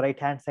case on the right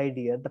hand side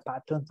here, the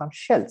patterns on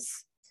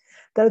shells.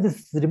 There are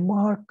these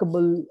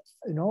remarkable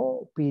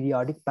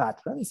periodic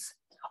patterns,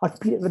 or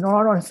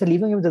not necessarily,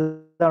 even if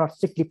they're not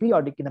strictly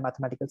periodic in the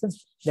mathematical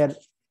sense, they're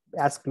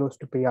as close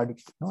to periodic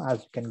as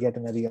you can get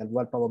in the real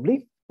world,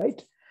 probably,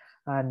 right?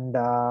 And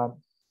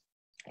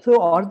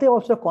so are they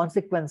also a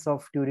consequence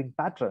of Turing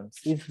patterns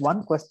is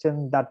one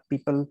question that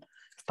people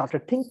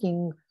started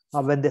thinking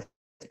when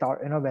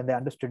they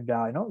understood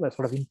the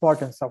sort of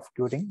importance of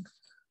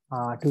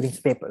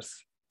Turing's papers.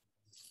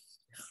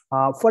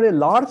 For a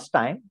large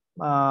time,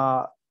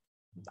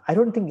 I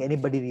don't think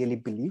anybody really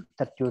believed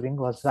that Turing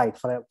was right,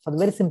 for the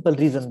very simple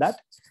reason that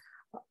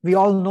we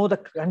all know the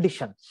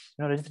conditions.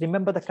 Just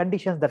remember the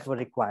conditions that were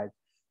required.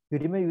 You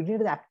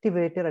need an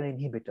activator and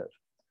inhibitor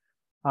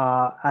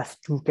as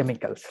two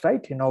chemicals,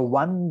 right?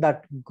 One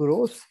that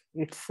grows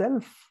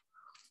itself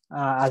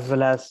as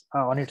well as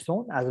on its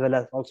own, as well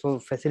as also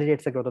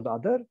facilitates the growth of the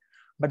other.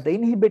 But the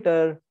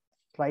inhibitor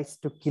tries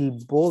to kill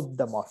both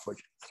the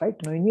morphogens, right?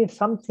 You need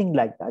something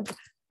like that.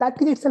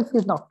 That in itself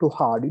is not too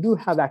hard. You do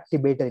have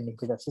activator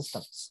inhibitor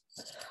systems.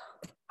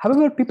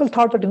 However, people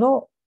thought that,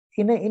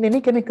 in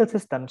any chemical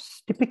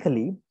systems,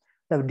 typically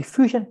the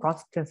diffusion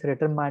constants are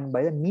determined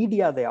by the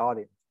media they are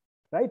in,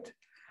 right?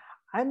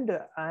 And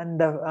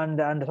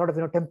the sort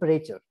of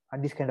temperature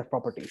and these kind of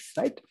properties,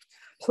 right?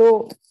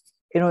 So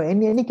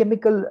in any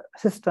chemical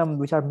system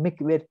which are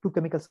mixed, where two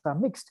chemicals are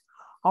mixed,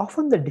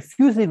 often the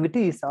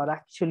diffusivities are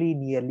actually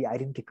nearly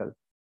identical,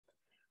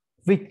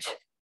 which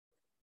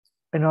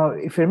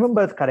if you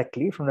remember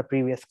correctly from the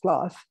previous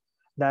class,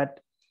 that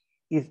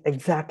is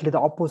exactly the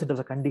opposite of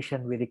the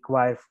condition we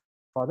require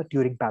for the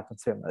Turing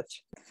patterns to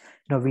emerge.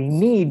 We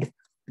need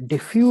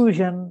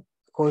diffusion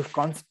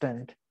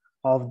constant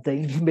of the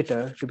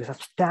inhibitor to be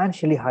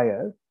substantially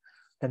higher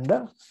than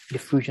the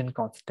diffusion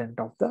constant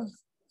of the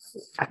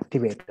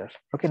activator.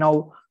 Okay,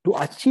 now to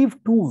achieve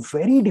two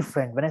very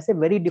different, when I say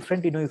very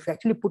different, if you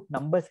actually put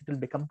numbers, it will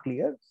become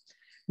clear.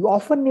 You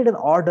often need an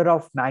order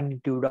of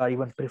magnitude or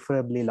even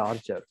preferably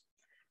larger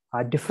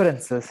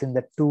differences in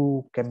the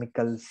two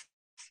chemicals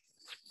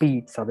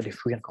speeds or the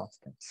diffusion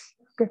constants.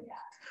 Okay,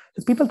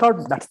 so people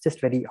thought that's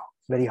just very,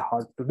 very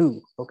hard to do.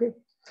 Okay,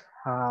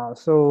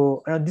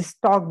 so this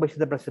talk by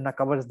Shita Prasanna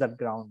covers that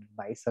ground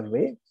in a nicer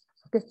way.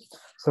 Okay,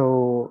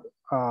 so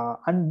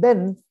and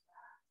then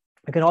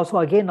you can also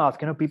again ask,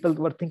 people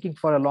were thinking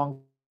for a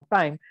long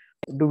time,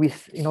 do we,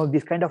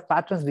 these kind of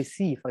patterns we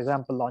see, for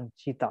example, on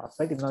cheetahs,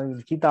 right?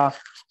 In cheetah,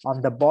 on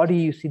the body,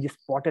 you see these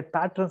spotted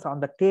patterns, on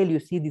the tail, you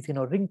see these,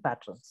 ring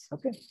patterns.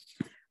 Okay.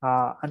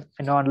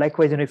 And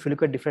likewise, if you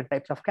look at different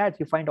types of cats,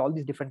 you find all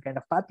these different kind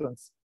of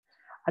patterns.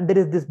 And there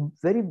is this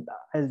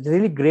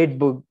really great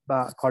book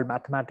called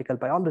Mathematical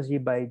Biology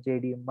by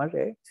J.D.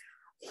 Murray.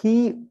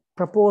 He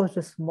proposed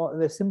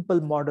a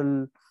simple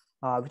model,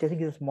 which I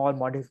think is a small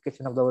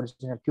modification of the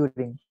original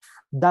Turing,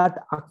 that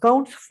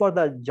accounts for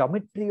the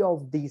geometry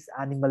of these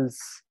animals'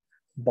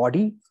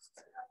 body,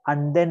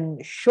 and then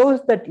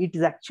shows that it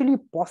is actually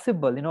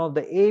possible.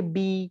 The A,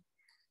 B,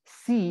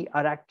 C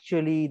are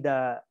actually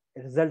the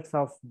results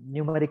of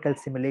numerical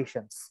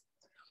simulations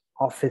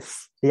of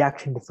his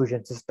reaction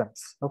diffusion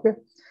systems. Okay,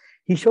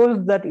 he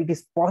shows that it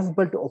is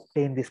possible to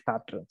obtain these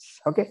patterns.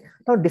 Okay,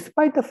 now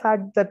despite the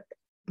fact that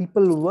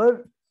people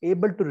were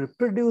able to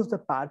reproduce the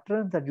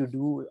patterns that you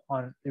do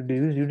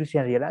see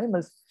on real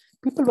animals,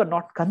 people were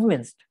not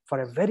convinced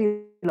for a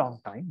very long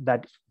time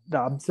that the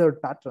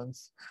observed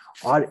patterns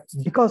are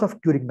because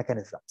of Turing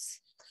mechanisms.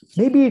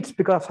 Maybe it's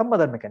because of some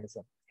other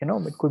mechanism.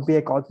 It could be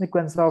a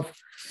consequence of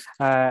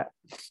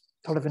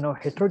sort of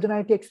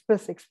heterogeneity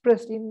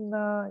expressed in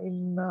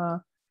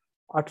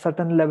at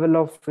certain level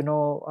of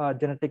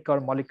genetic or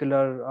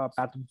molecular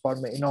pattern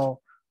form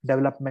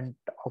development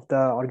of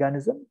the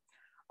organism.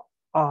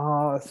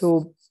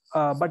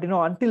 But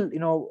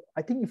until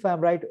I think, if I'm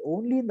right,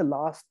 only in the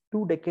last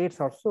 2 decades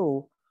or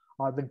so,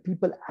 when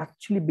people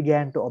actually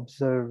began to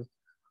observe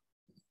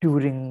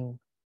Turing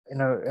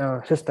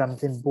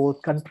systems in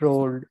both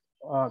controlled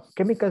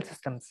chemical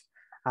systems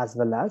as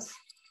well as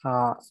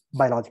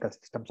biological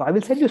systems. So I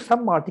will send you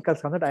some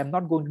articles on it. I am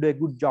not going to do a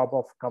good job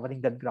of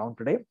covering that ground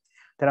today.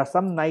 There are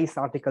some nice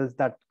articles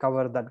that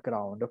cover that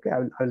ground. Okay,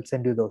 I will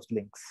send you those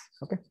links.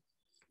 Okay.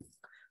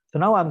 So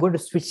now I'm going to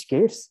switch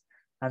gears,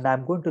 and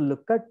I'm going to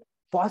look at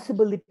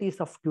possibilities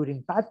of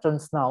Turing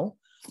patterns now,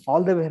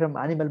 all the way from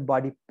animal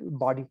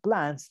body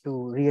plans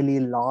to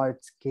really large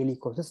scale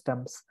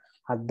ecosystems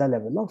at the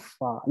level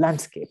of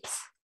landscapes.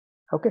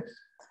 Okay.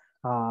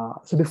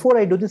 So before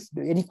I do this,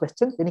 any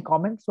questions, any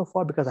comments so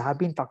far? Because I have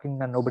been talking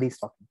and nobody's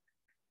talking.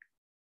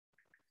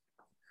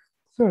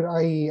 Sir,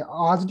 I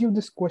asked you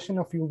this question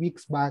a few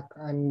weeks back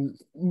and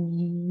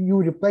you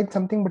replied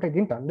something, but I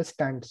didn't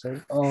understand,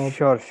 sir.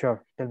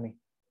 Sure. Tell me.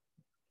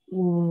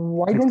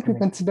 Why don't we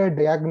consider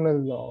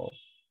diagonal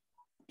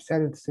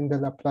cells in the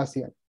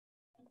Laplacian?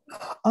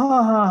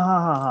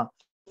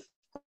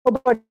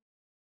 But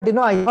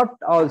I thought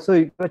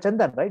also,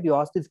 Chandan, right? You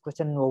asked this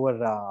question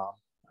over,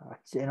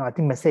 I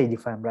think message,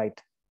 if I'm right.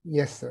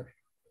 Yes, sir.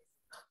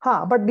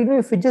 But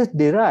if you just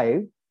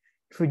derive,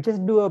 if you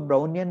just do a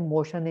Brownian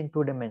motion in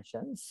 2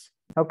 dimensions,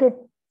 okay,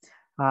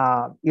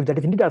 if that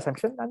is indeed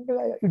assumption, and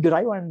you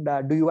derive,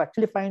 and do you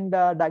actually find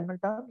diagonal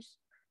terms?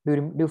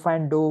 Do you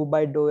find dou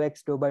by dou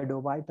x, dou by dou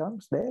y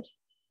terms there?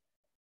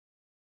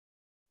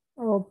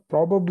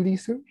 Probably,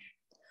 sir.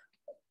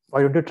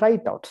 Why don't you try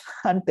it out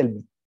and tell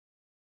me?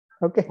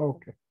 Okay.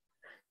 Okay.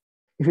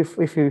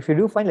 If you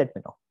do find, let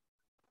me know.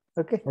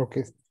 Okay.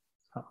 Okay.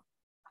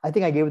 I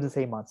think I gave the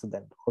same answer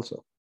then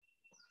also,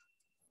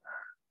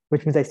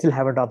 which means I still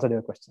haven't answered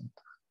your question.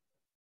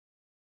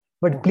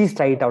 But please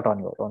try it out on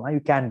your own. You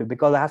can do,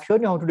 because I have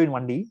shown you how to do in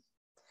 1D.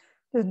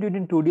 Just do it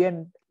in 2D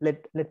and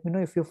let me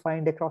know if you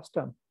find a cross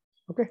term.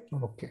 Okay.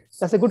 Okay.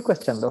 That's a good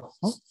question though.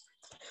 Huh?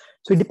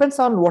 So it depends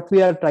on what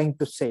we are trying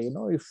to say.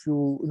 If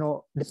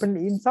you depend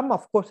in some,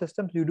 of course,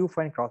 systems you do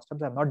find cross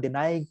terms. I'm not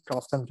denying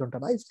cross terms don't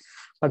arise,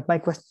 but my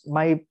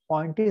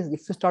point is,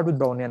 if you start with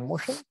Brownian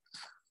motion,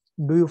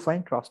 do you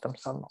find cross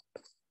terms or not?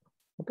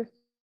 Okay.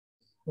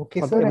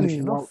 Okay, for sir.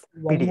 And one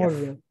PDF.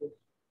 more.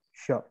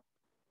 Sure.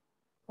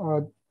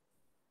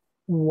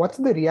 What's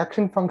the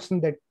reaction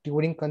function that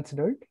Turing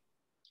considered?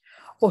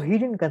 Oh, he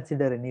didn't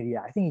consider any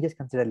reaction. I think he just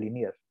considered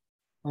linear.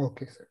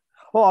 Okay, sir.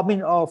 Oh, I mean,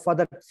 for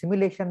the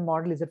simulation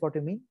model, is that what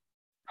you mean?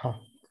 Huh.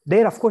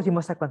 There, of course, you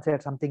must have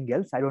considered something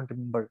else. I don't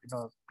remember.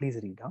 Please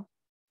read. Huh?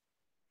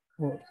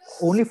 Oh.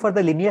 Only for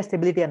the linear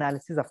stability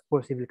analysis, of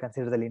course, you will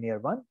consider the linear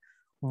one.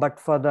 But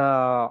for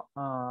the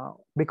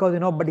because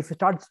but if you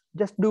start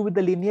just do with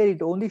the linear,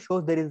 it only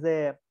shows there is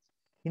a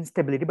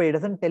instability, but it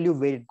doesn't tell you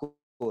where it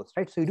goes,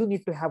 right? So you do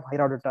need to have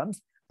higher order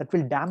terms that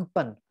will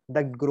dampen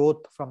the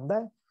growth from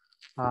the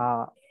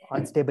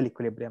unstable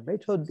equilibrium,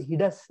 right? So he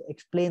does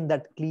explain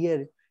that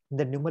clear in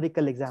the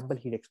numerical example.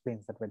 He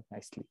explains that very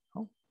nicely.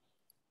 Huh?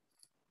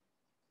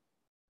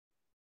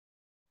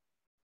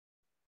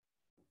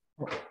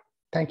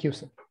 Thank you,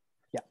 sir.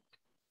 Yeah.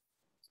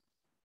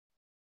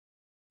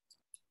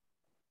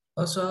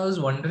 So I was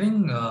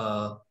wondering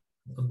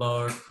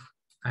about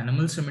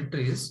animal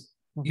symmetries.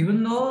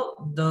 Even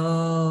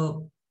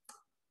though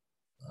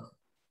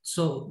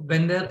so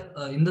when they're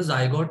in the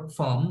zygote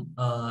form,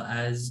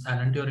 as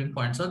Alan Turing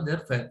points out,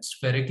 they're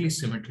spherically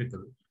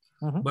symmetrical.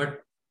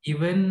 But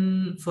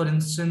even, for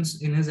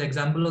instance, in his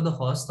example of the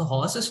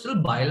horse is still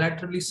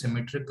bilaterally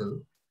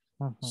symmetrical.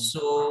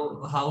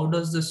 So how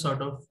does this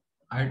sort of,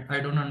 I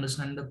don't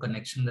understand the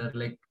connection there.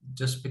 Like,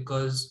 just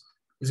because,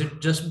 is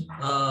it just,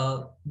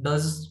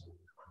 does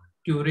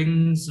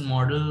Turing's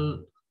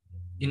model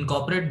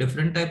incorporate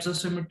different types of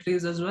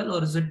symmetries as well?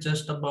 Or is it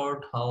just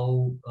about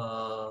how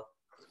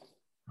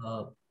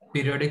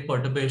periodic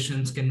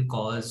perturbations can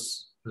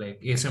cause like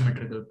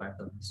asymmetrical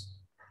patterns?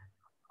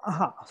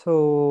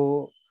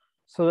 So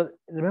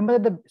remember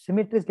that the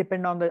symmetries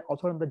depend on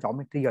also on the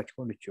geometry you're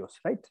going to choose,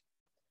 right?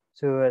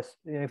 So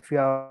if you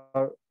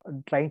are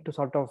trying to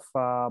sort of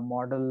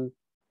model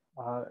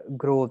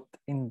growth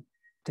in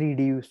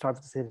 3D, you start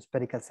with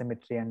spherical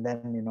symmetry, and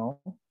then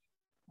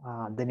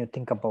then you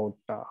think about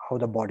how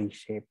the body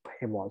shape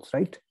evolves,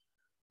 right?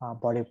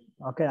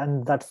 Okay,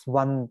 and that's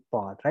one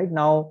part, right?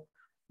 Now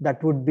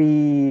that would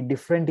be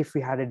different if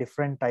we had a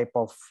different type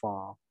of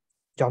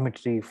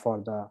geometry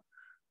for the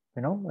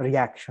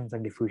reactions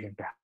and diffusion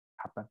to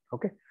happen.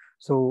 Okay,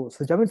 so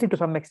geometry to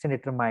some extent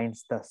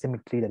determines the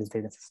symmetry that is there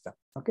in the system.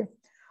 Okay,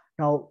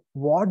 now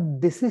what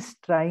this is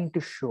trying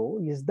to show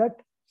is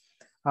that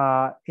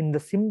in the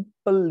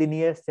simple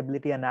linear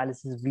stability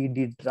analysis we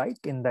did right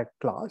in that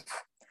class,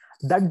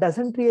 that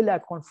doesn't really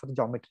account for the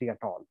geometry at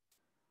all,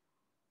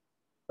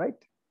 right?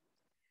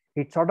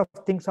 It sort of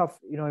thinks of,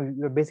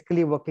 you're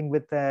basically working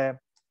with a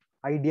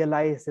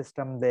idealized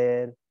system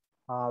there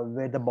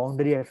where the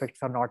boundary effects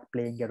are not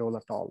playing a role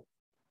at all.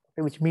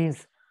 Okay? Which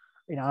means,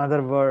 in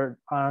another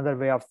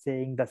way of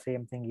saying the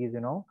same thing is,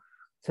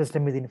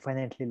 system is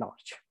infinitely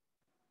large.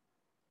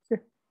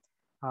 Okay.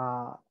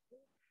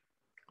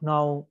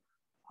 Now,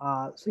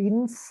 so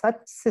in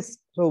such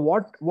system, so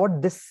what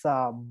this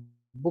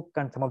book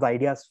and some of the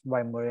ideas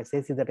by Murray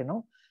says is that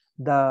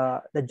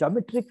the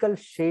geometrical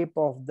shape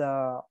of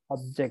the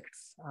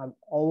objects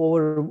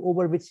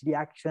over which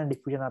reaction and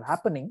diffusion are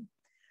happening,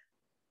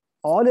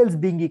 all else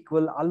being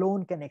equal,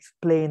 alone can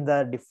explain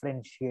the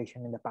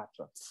differentiation in the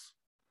patterns.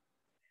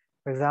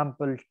 For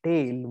example,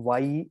 tail,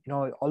 why,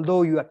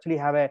 although you actually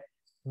have a,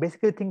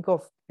 basically think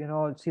of,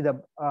 see the,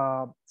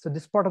 so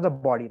this part of the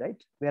body,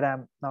 right, where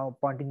I'm now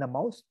pointing the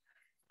mouse,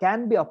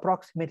 can be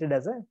approximated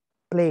as a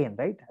plane,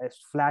 right, as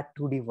flat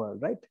 2D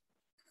world, right?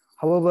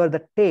 However,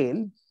 the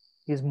tail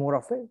is more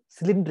of a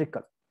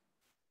cylindrical,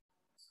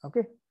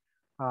 okay,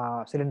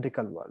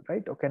 cylindrical world,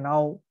 right? Okay,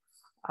 now,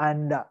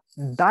 and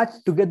that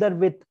together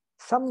with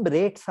some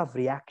rates of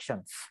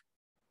reactions,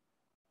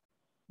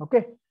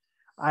 okay,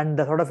 and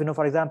the sort of,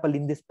 for example,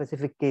 in this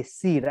specific case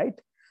C, right,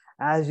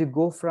 as you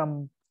go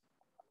from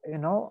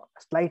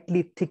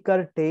slightly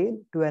thicker tail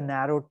to a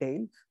narrow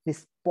tail, the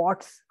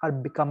spots are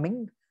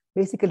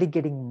basically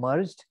getting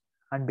merged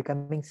and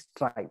becoming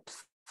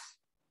stripes.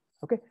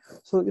 Okay,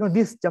 so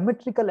this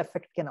geometrical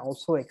effect can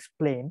also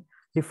explain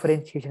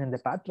differentiation in the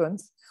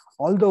patterns,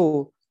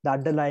 although the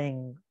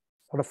underlying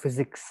sort of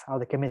physics or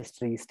the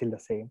chemistry is still the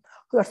same.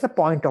 So that's the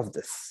point of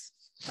this.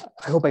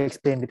 I hope I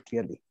explained it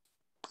clearly.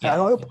 Yeah. I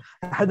hope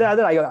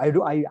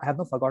I have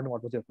not forgotten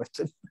what was your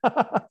question,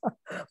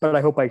 but I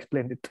hope I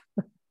explained it.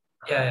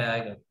 Yeah, I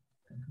get it.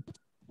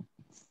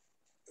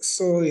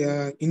 So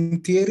yeah,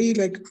 in theory,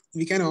 like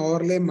we can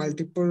overlay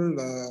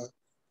multiple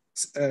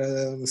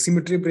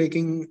symmetry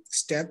breaking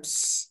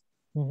steps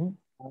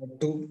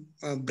to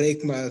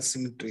break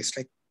symmetries,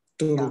 like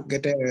to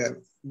get a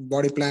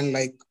body plan,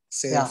 like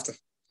say of the.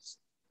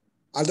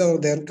 Although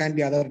there can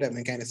be other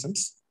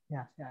mechanisms.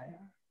 Yeah.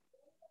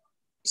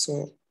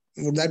 So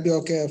would that be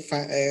okay?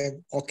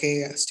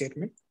 Okay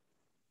statement.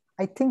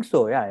 I think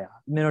so. Yeah.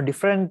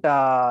 Different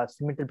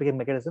symmetric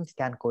mechanisms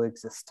can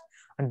coexist,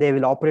 and they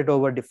will operate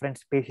over different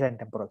spatial and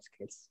temporal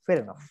scales.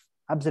 Fair enough.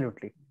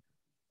 Absolutely.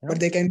 But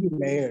they can be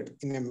layered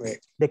in a way.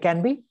 They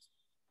can be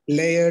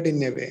layered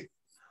in a way.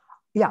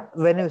 Yeah.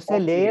 When you say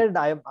layered,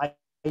 I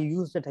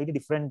use a totally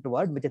different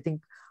word, which I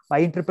think I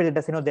interpret it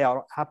as they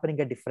are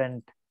happening at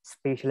different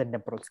spatial and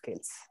temporal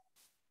scales.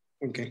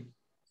 Okay.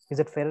 Is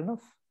it fair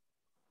enough?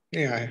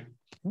 Yeah.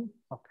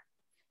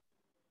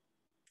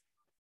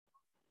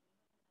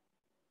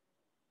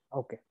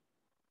 Okay.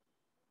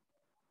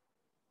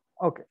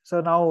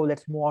 So now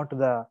let's move on to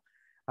the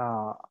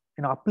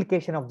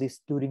application of these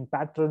Turing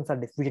patterns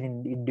and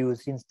diffusion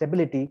induced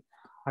instability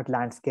at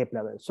landscape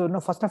level. So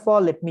now, first of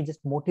all, let me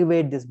just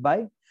motivate this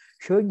by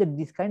showing that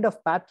these kind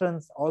of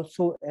patterns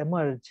also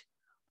emerge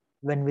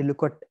when we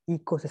look at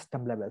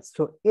ecosystem levels.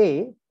 So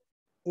A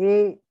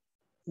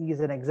is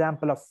an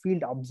example of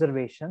field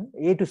observation,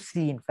 A to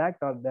C, in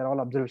fact, or they're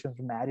all observations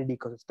from arid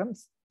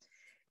ecosystems.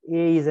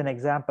 A is an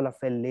example of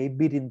a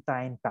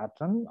labyrinthine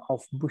pattern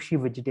of bushy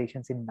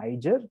vegetations in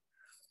Niger.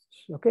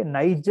 Okay,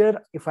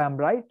 Niger, if I'm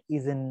right,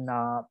 is in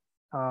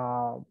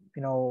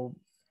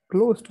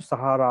close to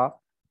Sahara.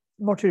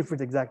 I'm not sure if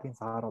it's exactly in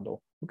Sahara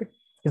though. Okay,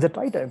 is that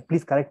right?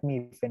 Please correct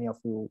me if any of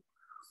you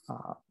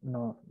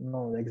know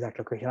the exact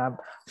location. I'm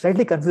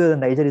slightly confused that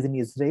Niger is in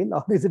Israel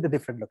or is it a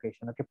different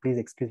location? Okay, please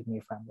excuse me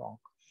if I'm wrong.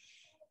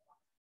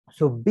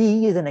 So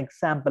B is an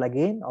example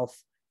again of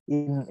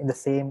in the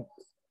same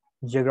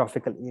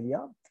geographical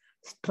area,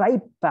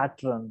 stripe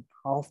pattern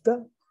of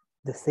the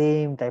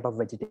same type of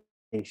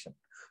vegetation.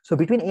 So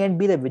between A and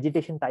B, the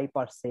vegetation type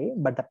are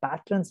same, but the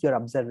patterns you're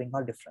observing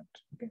are different.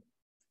 Okay.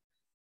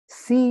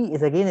 C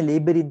is again a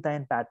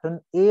labyrinthine pattern.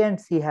 A and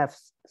C have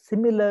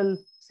similar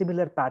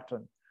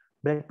pattern,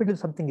 but let me do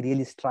something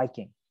really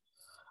striking.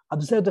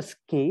 Observe the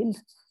scale.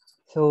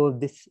 So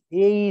this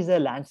A is a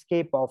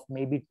landscape of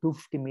maybe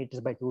 250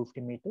 meters by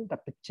 250 meters. The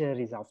picture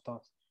is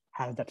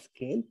has that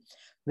scale,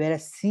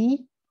 whereas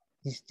C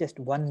is just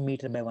 1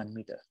 meter by 1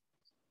 meter.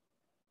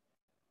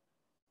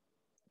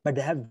 But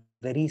they have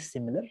very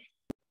similar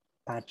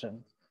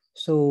pattern.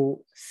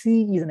 So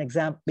C is an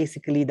example.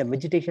 Basically, the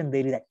vegetation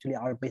there is actually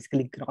are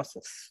basically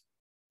grasses.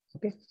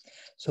 Okay,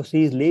 so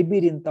C is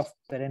labyrinth of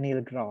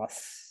perennial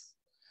grass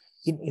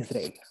in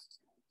Israel.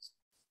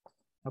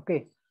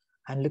 Okay,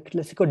 and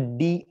let's look at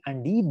D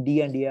and D.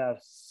 D and D are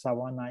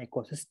savanna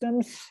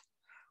ecosystems.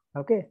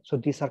 Okay, so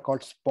these are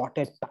called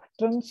spotted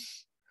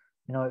patterns.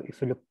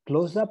 If you look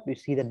close up, you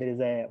see that there is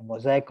a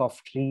mosaic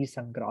of trees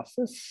and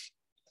grasses.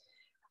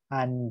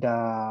 And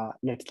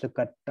let's look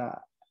at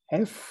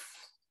F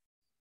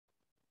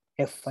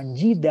and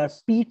G. They are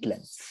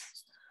peatlands.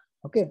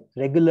 Okay,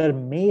 regular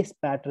maze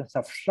patterns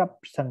of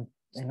shrubs and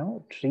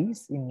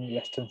trees in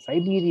Western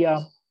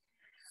Siberia.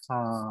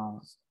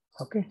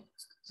 Okay,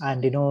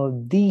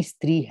 and these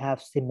three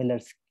have similar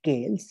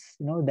scales.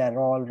 They're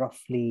all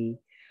roughly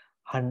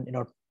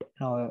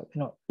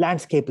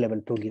landscape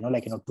level tool,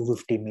 like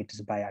 250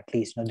 meters by at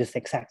least. This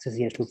x-axis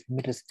here is 250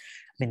 meters.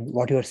 I mean,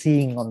 what you're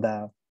seeing on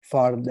the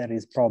far there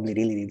is probably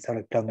really sort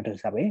of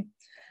kilometers away.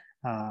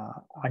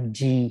 And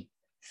G,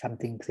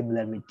 something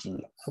similar with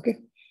G. Okay,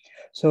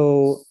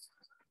 so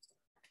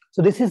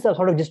this is a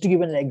sort of just to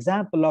give an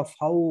example of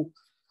how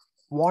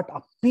what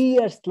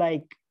appears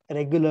like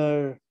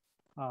regular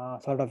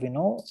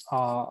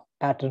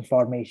pattern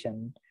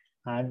formation,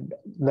 and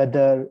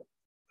whether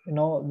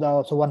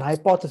so one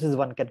hypothesis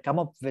one can come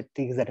up with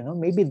is that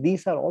maybe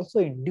these are also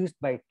induced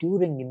by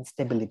Turing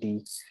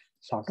instability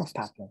sort of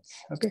patterns.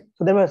 Okay,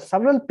 so there were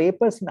several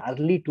papers in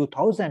early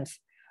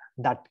 2000s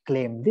that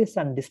claim this,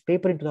 and this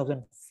paper in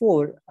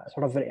 2004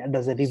 sort of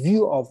does a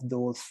review of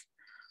those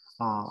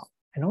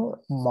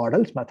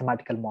models,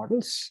 mathematical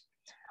models,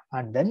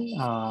 and then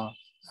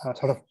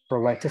sort of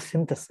provides a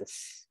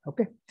synthesis.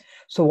 Okay,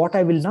 so what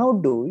I will now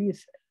do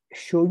is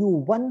show you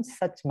one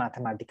such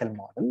mathematical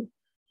model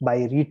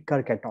by Reed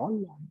Kirk et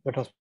al. That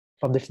was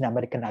published in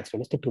American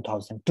Naturalist in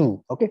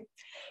 2002. Okay,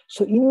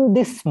 so in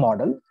this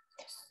model,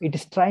 it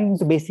is trying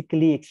to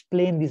basically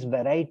explain these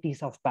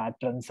varieties of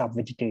patterns of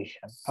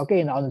vegetation,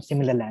 okay, in all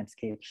similar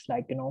landscapes,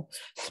 like,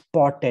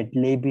 spotted,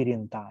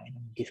 labyrinthine,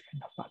 these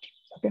kind of patterns.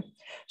 Okay,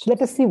 so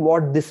let us see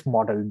what this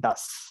model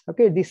does.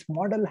 Okay, this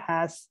model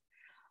has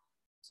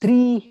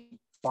 3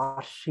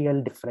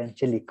 partial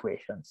differential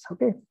equations.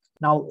 Okay,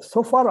 now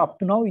so far up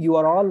to now, you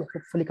are all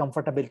hopefully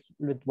comfortable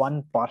with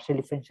one partial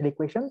differential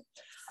equation.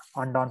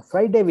 And on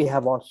Friday, we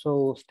have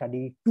also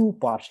studied 2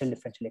 partial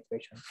differential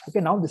equations. Okay,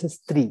 now this is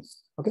 3.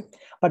 Okay,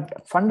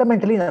 but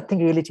fundamentally,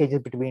 nothing really changes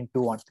between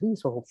 2 and 3.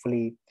 So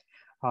hopefully,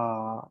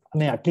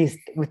 at least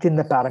within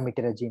the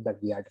parameter regime that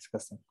we are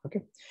discussing.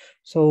 Okay,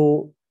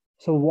 so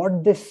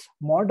what this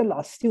model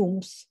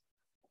assumes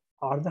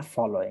are the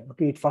following.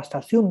 Okay, it first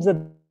assumes that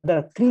there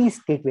are 3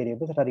 state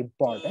variables that are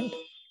important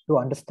to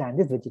understand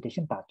these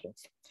vegetation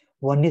patterns.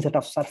 One is that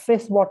of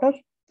surface water.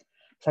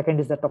 Second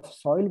is that of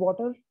soil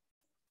water.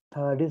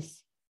 Third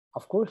is,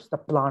 of course, the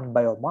plant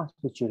biomass,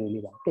 which you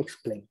really want to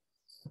explain.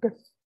 Okay,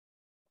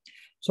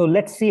 so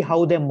let's see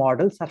how they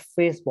model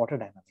surface water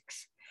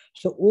dynamics.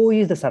 So O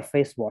is the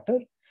surface water.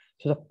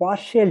 So the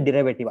partial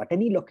derivative at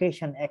any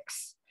location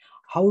X,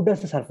 how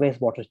does the surface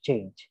water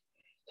change?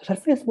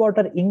 Surface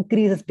water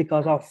increases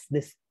because of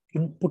this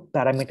input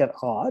parameter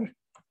R,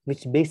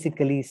 which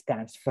basically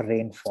stands for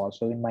rainfall.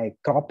 So in my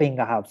cropping,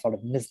 I have sort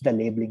of missed the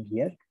labeling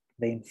here,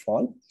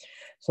 rainfall.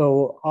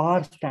 So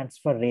R stands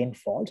for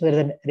rainfall. So there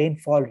is a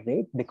rainfall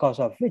rate because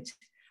of which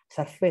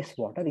surface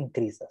water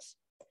increases.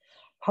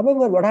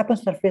 However, what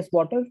happens to surface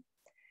water?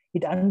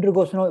 It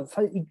undergoes,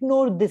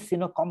 ignore this,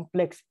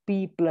 complex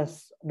P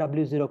plus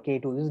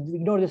W0K2.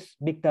 Ignore this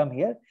big term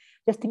here.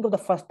 Just think of the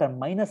first term,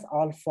 minus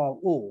alpha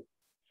O.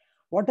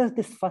 What does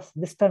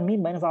this term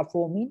mean? Minus alpha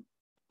O mean?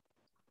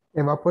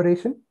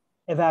 Evaporation.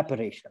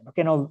 Evaporation.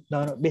 Okay, no,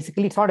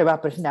 basically it's not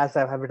evaporation as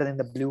I have written in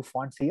the blue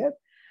fonts here.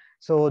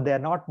 So they're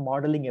not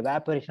modeling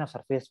evaporation of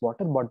surface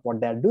water, but what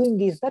they're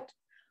doing is that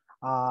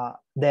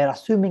they're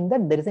assuming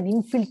that there is an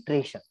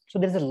infiltration. So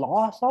there's a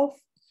loss of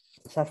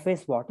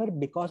surface water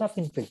because of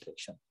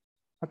infiltration.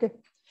 Okay,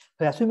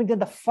 so assuming that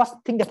the first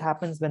thing that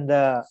happens when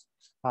the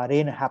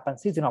rain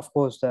happens is, of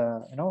course,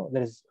 there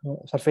is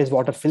surface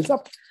water fills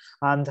up,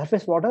 and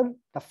surface water,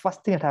 the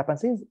first thing that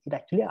happens is it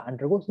actually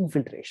undergoes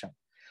infiltration.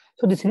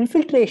 So this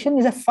infiltration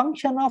is a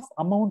function of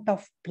amount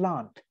of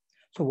plant.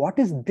 So what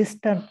is this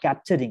term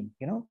capturing?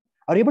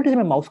 Are you able to see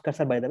my mouse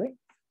cursor, by the way?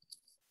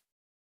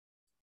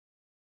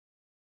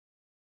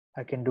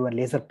 I can do a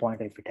laser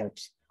pointer if it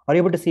helps. Are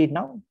you able to see it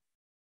now?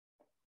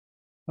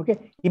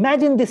 Okay,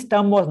 imagine this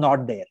term was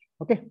not there.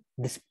 Okay,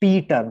 this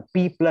P term,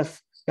 P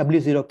plus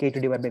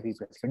W0K2 divided by P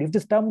plus Q. If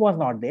this term was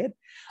not there,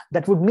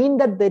 that would mean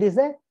that there is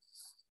an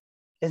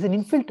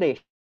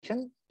infiltration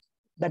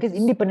that is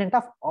independent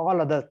of all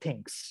other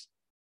things.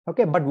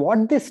 Okay, but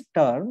what this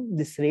term,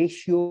 this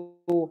ratio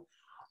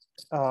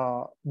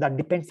that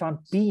depends on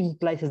P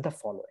implies is the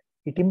following.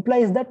 It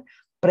implies that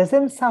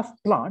presence of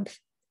plants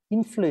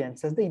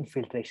influences the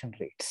infiltration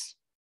rates.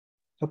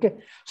 Okay,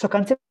 so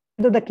consider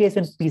the case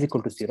when P is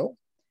equal to 0.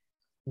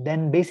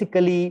 Then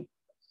basically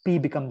P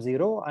becomes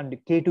 0 and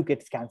K2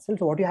 gets cancelled.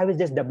 So what you have is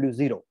just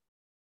W0,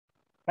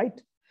 right?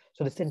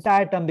 So this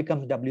entire term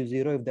becomes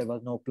W0 if there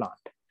was no plant.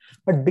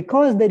 But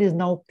because there is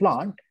now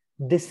plant,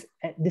 this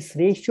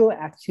ratio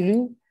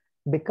actually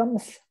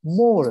becomes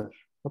more.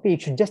 Okay, you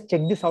should just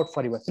check this out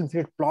for yourself. If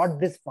you plot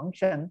this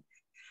function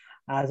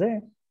as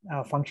a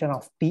function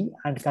of P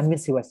and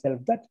convince yourself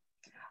that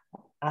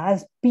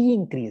as P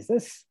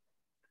increases,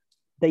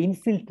 the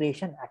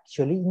infiltration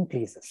actually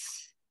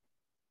increases.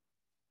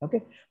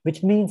 Okay,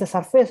 which means the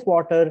surface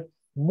water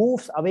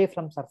moves away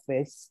from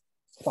surface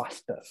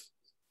faster.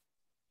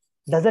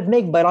 Does that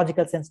make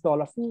biological sense to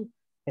all of you,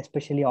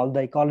 especially all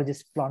the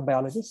ecologists, plant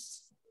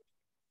biologists?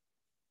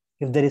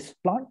 If there is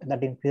plant,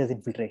 that increases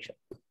infiltration.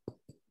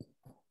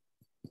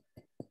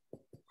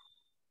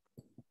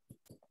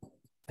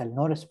 Well,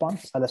 no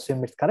response. I'll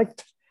assume it's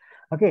correct.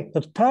 Okay,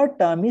 the third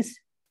term is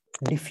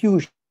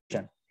diffusion.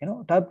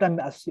 Third term,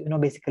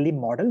 basically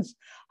models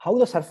how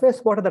the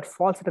surface water that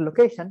falls at a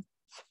location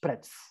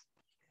spreads.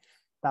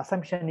 The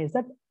assumption is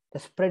that the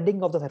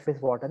spreading of the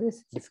surface water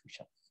is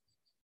diffusion.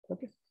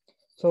 Okay,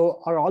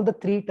 so are all the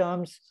 3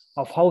 terms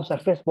of how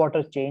surface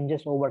water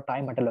changes over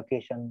time at a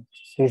location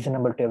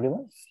reasonable to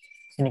everyone?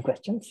 Any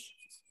questions?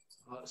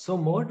 So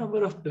more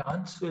number of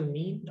plants will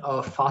mean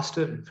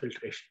faster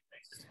infiltration,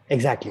 right?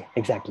 Exactly.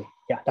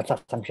 Yeah, that's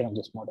the assumption of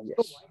this model.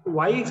 Yes. So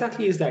why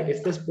exactly is that?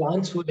 If there's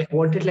plants who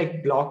won't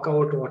it block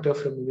out water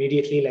from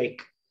immediately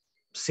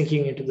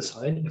sinking into the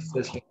soil? If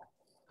there's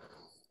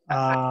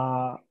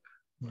not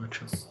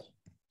sure.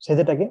 Say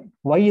that again.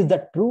 Why is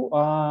that true?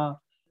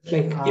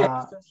 If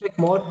there's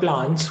more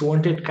plants,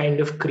 won't it kind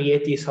of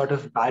create these sort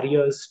of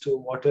barriers to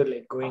water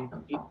going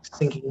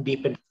sinking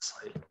deep into the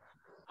soil?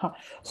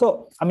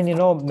 So, I mean,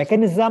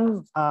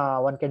 mechanism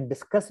one can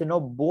discuss,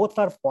 both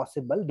are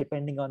possible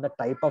depending on the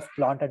type of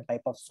plant and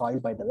type of soil,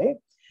 by the way.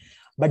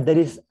 But there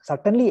is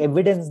certainly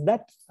evidence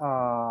that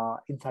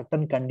in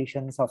certain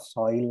conditions of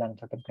soil and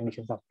certain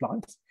conditions of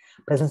plants,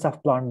 presence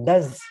of plant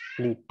does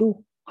lead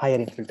to higher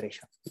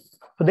infiltration.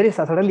 So there is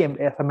certainly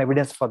some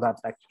evidence for that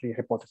actually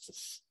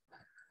hypothesis.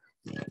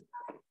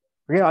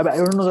 Okay, I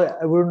don't know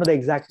I wouldn't know the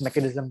exact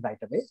mechanism right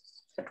away,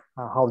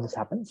 how this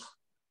happens.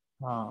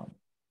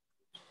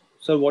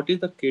 So what is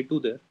the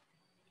K2 there?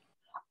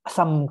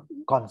 Some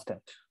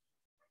constant.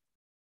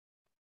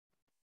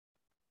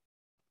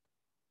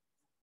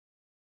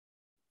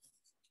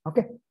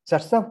 Okay, so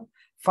that's the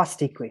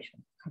first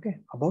equation. Okay,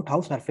 about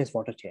how surface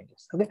water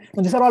changes. Okay,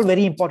 so these are all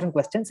very important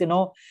questions.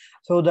 So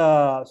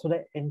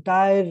the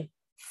entire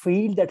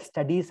field that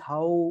studies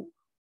how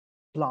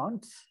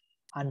plants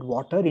and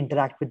water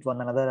interact with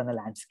one another in a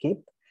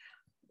landscape,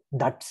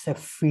 that's a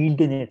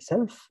field in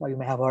itself. You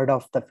may have heard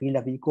of the field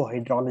of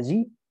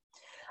ecohydrology.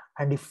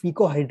 And if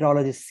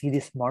ecohydrologists see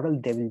this model,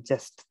 they will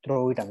just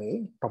throw it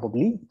away,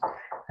 probably.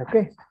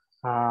 Okay,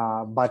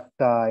 but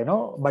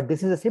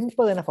this is a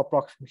simple enough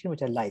approximation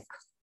which I like.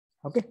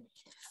 Okay,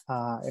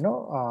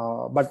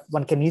 but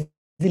one can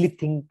easily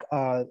think,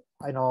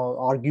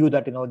 argue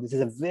that this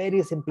is a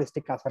very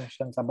simplistic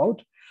assumptions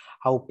about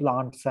how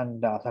plants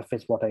and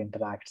surface water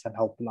interacts and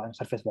how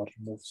surface water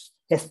moves,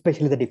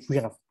 especially the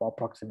diffusion of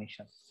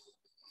approximation.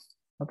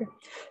 Okay,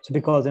 so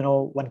because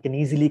one can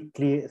easily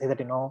say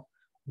that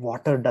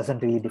water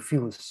doesn't really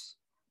diffuse.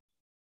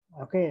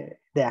 Okay,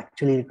 they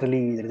actually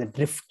literally, there is a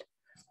drift.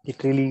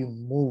 It really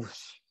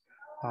moves.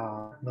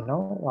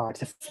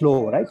 It's a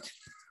flow, right?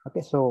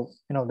 Okay, so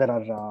there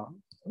are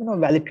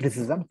valid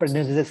criticism, but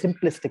this is a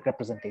simplistic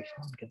representation,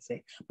 you can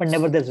say, but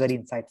nevertheless very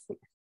insightful.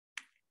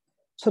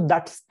 So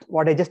that's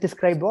what I just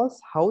described was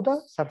how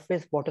the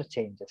surface water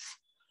changes.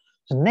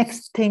 So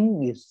next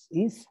thing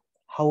is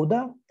how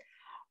the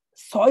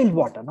soil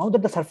water, now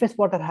that the surface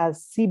water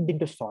has seeped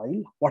into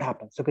soil, what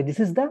happens? Okay, this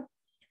is the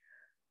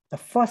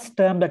first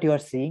term that you are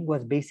seeing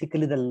was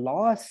basically the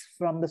loss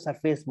from the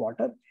surface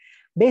water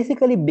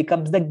basically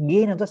becomes the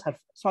gain of the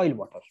soil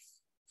water.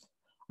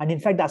 And in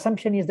fact, the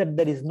assumption is that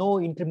there is no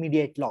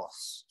intermediate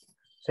loss.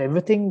 So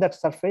everything that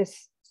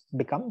surface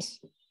becomes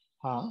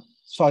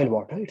soil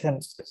water. It's an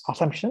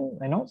assumption,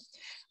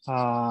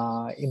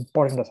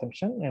 important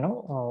assumption,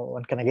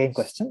 one can again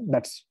question.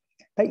 That's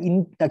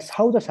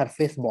how the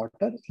surface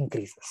water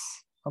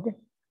increases. Okay.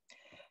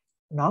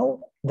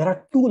 Now there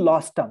are two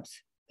loss terms.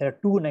 There are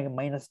two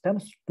minus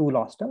terms, two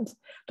loss terms.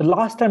 The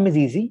last term is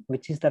easy,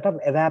 which is that of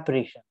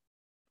evaporation.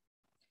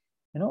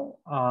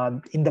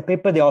 In the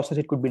paper, they also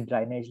said it could be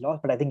drainage loss,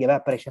 but I think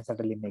evaporation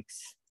certainly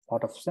makes a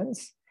lot of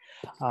sense.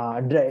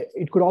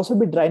 It could also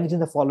be drainage in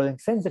the following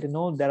sense that,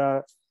 there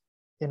are,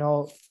 in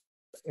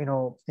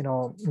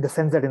the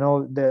sense that,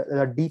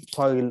 the deep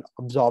soil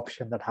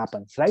absorption that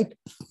happens, right?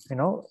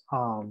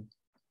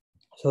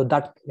 So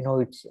that,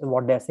 it's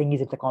what they're saying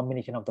is it's a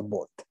combination of the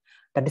both.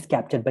 That is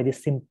captured by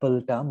this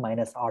simple term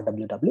minus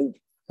RWW.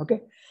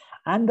 Okay.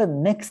 And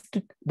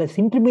this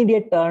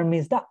intermediate term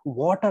is the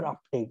water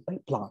uptake by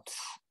plants.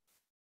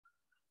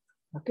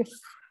 Okay.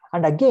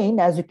 And again,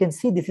 as you can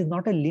see, this is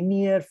not a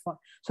linear.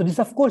 So this,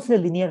 of course, is a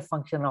linear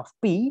function of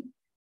P.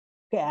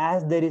 Okay.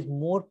 As there is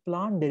more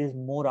plant, there is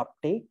more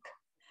uptake.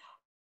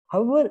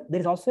 However, there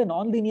is also a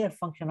nonlinear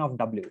function of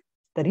W.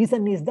 The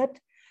reason is that,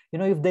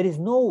 if there is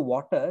no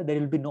water, there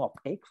will be no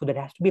uptake. So there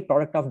has to be a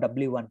product of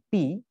W and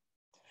P.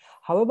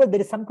 However, there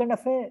is some kind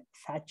of a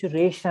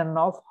saturation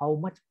of how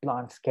much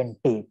plants can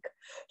take.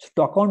 So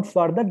to account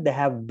for that, they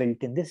have built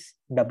in this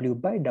W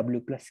by W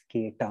plus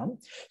K term.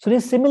 So it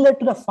is similar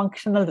to the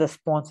functional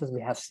responses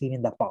we have seen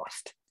in the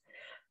past.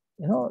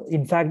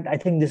 In fact, I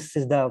think this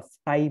is the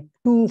type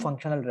 2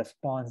 functional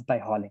response by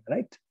Halling,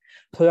 right?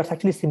 So that's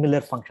actually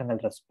similar functional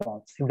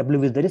response. If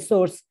W is the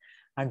resource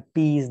and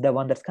P is the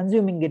one that's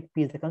consuming it,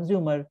 P is the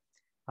consumer,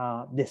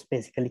 this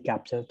basically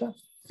captures the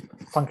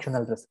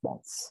functional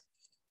response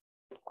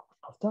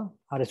of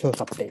the resource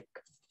uptake.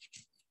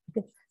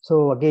 Okay.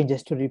 So again,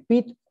 just to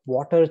repeat,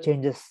 water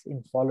changes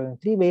in following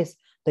three ways.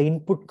 The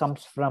input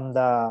comes from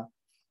the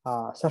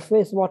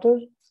surface water,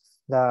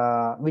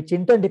 which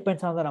in turn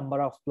depends on the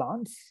number of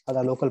plants or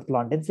the local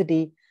plant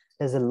density.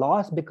 There's a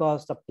loss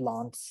because the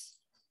plants,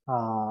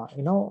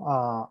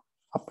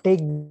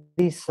 uptake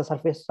this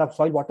surface of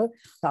soil water.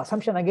 The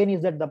assumption again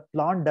is that the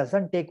plant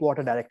doesn't take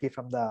water directly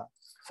from the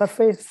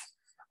surface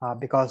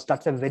because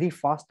that's a very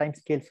fast time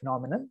scale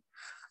phenomenon.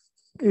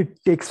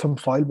 It takes some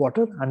soil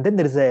water, and then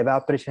there is a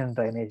evaporation and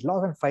drainage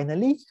loss. And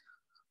finally,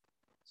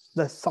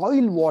 the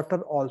soil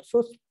water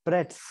also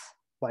spreads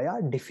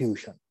via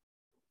diffusion.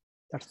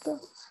 That's the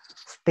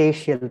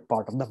spatial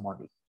part of the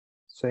model.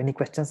 So any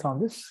questions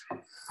on this?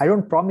 I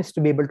don't promise to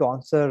be able to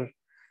answer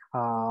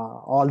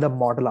all the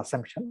model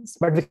assumptions,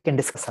 but we can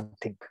discuss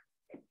something.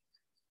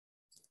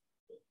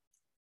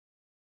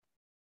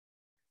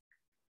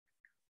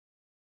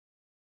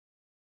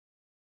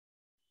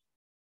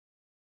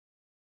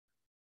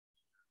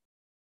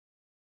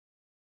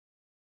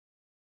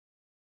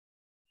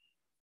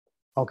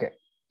 Okay,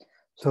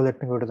 so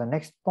let me go to the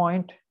next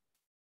point.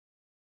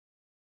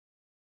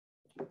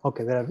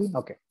 Okay, where are we?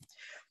 Okay,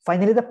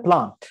 finally the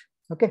plant.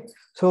 Okay,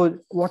 so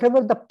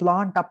whatever the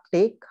plant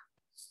uptake,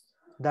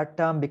 that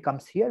term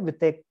becomes here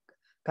with a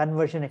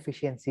conversion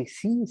efficiency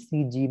C,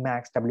 Cg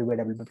max W by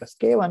W plus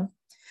K1.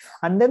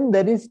 And then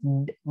there is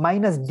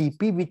minus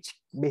dP, which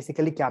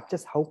basically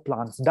captures how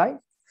plants die.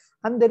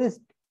 And there is,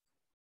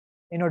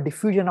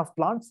 diffusion of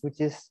plants,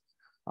 which is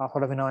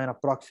sort of, an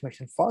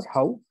approximation for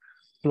how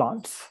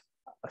plants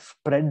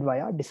spread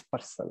via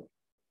dispersal.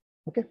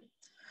 Okay.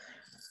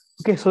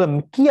 Okay, so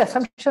the key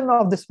assumption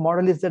of this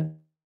model is that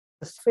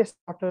the surface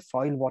water,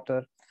 soil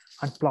water,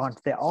 and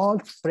plants, they all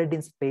spread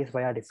in space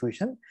via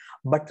diffusion,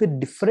 but with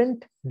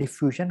different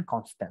diffusion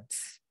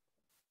constants.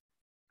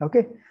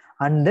 Okay,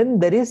 and then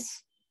there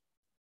is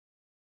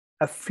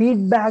a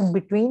feedback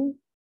between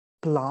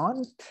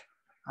plant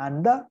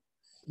and the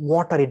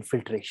water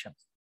infiltration.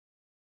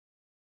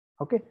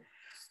 Okay,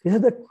 these are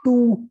the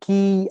two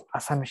key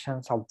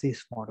assumptions of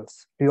these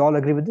models. Do you all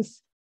agree with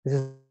this? This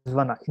is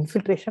one,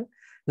 infiltration.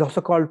 It's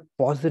also called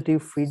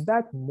positive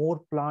feedback.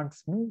 More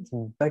plants means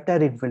better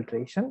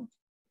infiltration.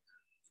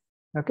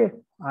 Okay,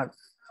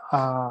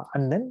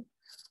 and then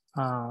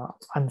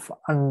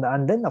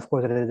of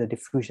course there is a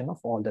diffusion of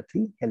all the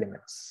three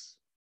elements.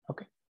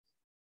 Okay.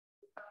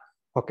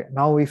 Okay.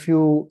 Now, if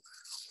you,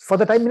 for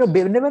the time,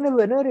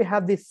 whenever you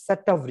have this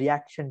set of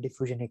reaction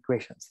diffusion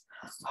equations,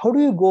 how do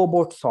you go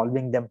about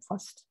solving them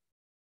first?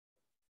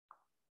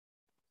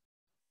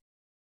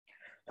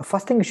 The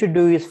first thing you should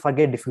do is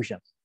forget diffusion.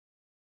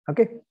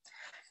 Okay,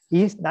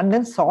 and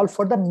then solve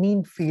for the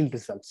mean field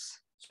results.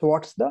 So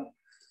what's the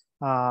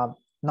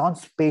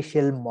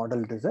non-spatial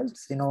model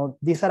results?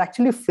 These are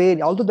actually fair,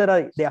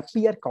 although they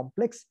appear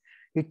complex.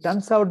 It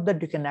turns out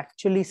that you can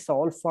actually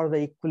solve for the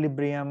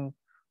equilibrium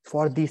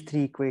for these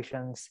three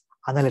equations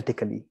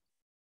analytically.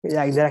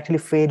 They're actually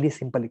fairly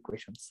simple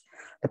equations.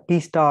 The P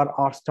star,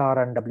 R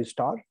star, and W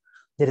star.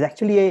 There is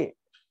actually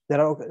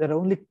there are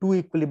only two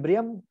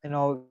equilibrium.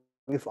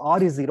 If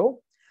R is 0,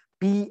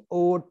 P,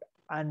 O,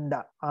 and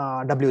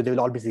W, they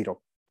will all be 0.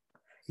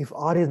 If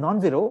R is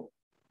non-zero,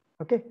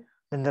 okay,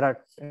 then there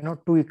are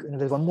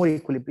there's one more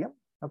equilibrium.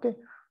 Okay,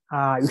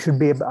 you should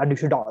be able, and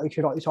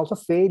it's also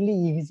fairly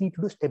easy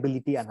to do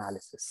stability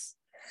analysis.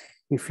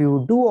 If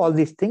you do all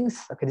these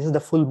things, okay, this is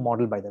the full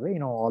model, by the way.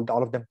 All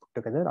of them put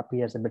together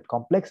appears a bit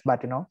complex,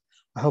 but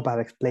I hope I've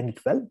explained it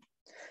well.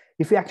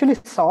 If you actually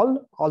solve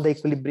all the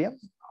equilibrium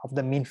of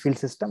the mean field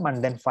system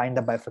and then find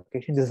the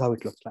bifurcation, this is how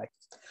it looks like.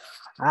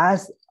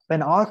 As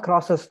when R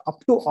crosses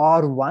up to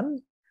R1,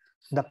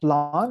 the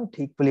plant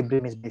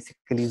equilibrium is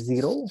basically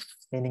 0,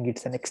 meaning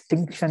it's an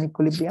extinction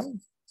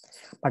equilibrium.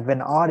 But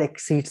when R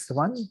exceeds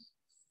 1,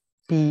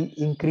 P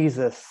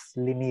increases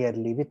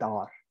linearly with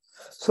R.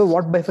 So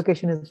what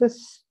bifurcation is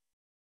this?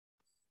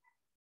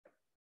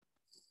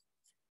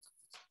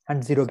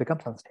 And 0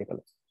 becomes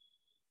unstable.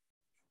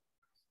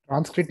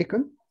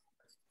 Transcritical?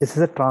 This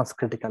is a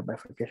transcritical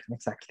bifurcation,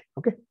 exactly.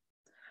 Okay.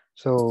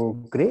 So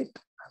great.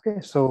 Okay.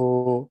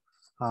 So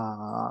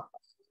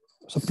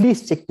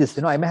please check this.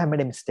 I may have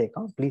made a mistake.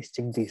 Please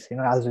check this.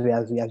 As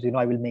you know,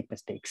 I will make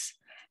mistakes.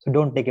 So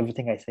don't take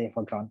everything I say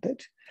for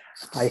granted.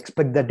 I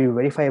expect that you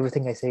verify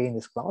everything I say in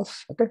this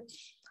class. Okay.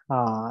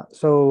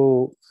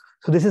 So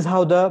this is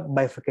how the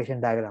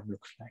bifurcation diagram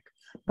looks like.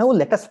 Now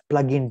let us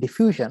plug in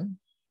diffusion.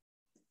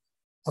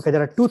 Okay,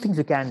 there are two things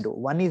you can do.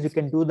 One is you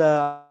can do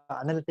the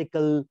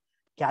analytical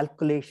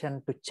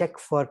calculation to check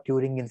for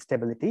Turing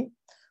instability.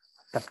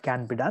 That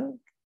can be done.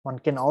 One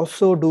can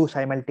also do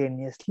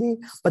simultaneously,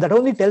 but that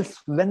only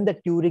tells when the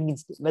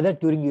whether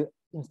Turing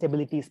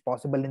instability is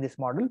possible in this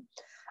model,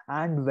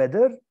 and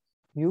whether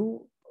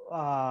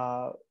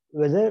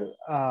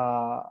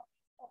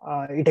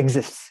it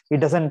exists. It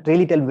doesn't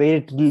really tell where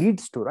it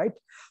leads to, right?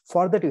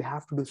 For that, you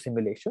have to do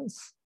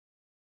simulations.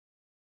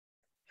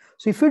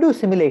 So if you do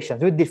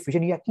simulations with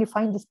diffusion, you actually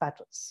find these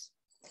patterns.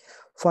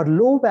 For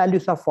low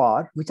values of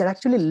R, which are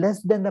actually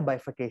less than the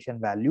bifurcation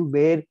value,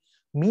 where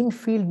mean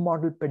field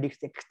model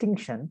predicts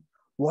extinction,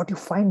 what you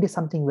find is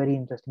something very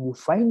interesting. You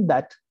find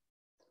that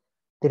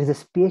there is a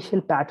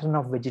spatial pattern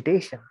of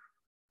vegetation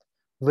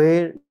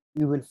where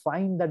you will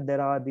find that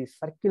there are these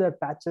circular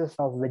patches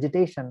of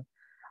vegetation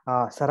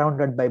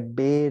surrounded by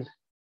bare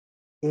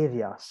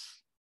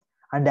areas.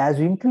 And as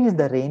you increase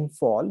the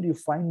rainfall, you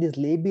find these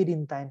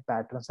labyrinthine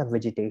patterns of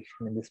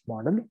vegetation in this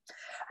model.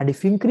 And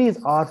if you increase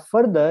R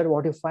further,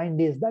 what you find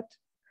is that,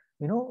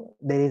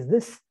 there is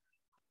this,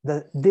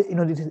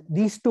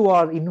 these two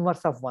are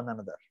inverse of one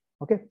another.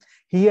 Okay.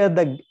 Here,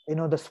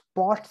 the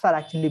spots are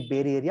actually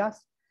bare areas.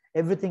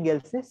 Everything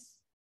else is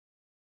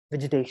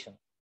vegetation.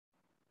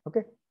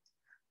 Okay.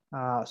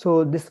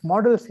 So this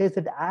model says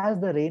that as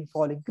the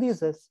rainfall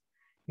increases,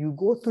 you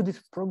go through this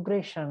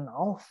progression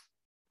of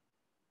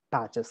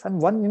patches. And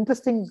one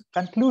interesting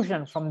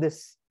conclusion from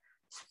this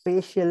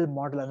spatial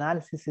model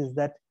analysis is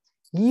that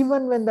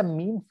even when the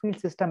mean field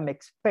system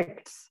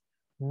expects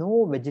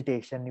no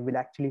vegetation, you will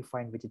actually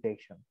find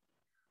vegetation.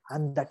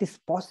 And that is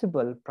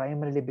possible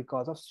primarily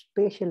because of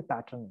spatial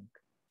patterning.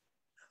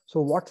 So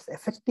what's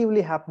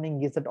effectively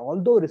happening is that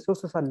although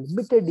resources are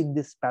limited in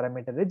this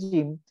parameter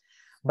regime,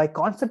 by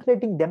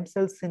concentrating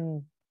themselves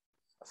in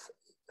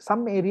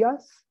some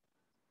areas,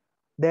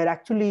 they're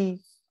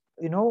actually,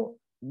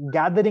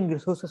 gathering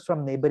resources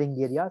from neighboring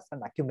areas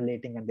and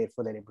accumulating, and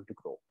therefore they're able to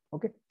grow.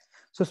 Okay,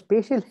 so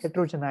spatial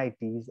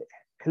heterogeneity is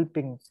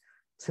helping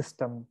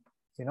system,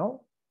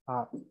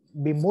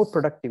 be more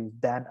productive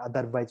than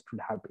otherwise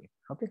would have been.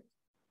 Okay,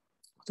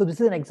 so this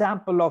is an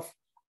example of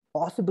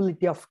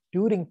possibility of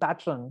Turing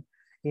pattern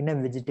in a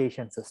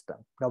vegetation system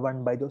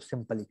governed by those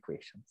simple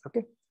equations.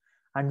 Okay,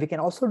 and we can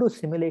also do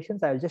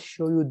simulations. I'll just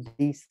show you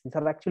these. These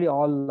are actually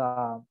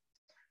all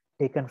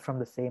taken from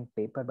the same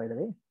paper, by the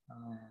way.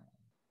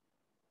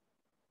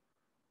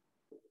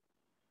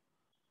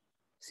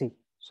 See,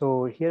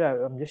 so here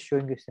I'm just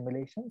showing you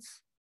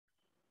simulations.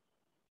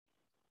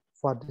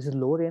 For this is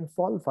low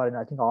rainfall for,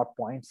 I think, R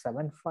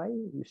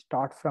 0.75. You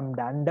start from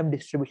random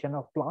distribution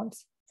of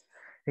plants.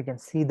 You can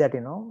see that,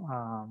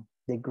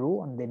 they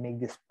grow and they make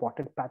these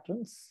spotted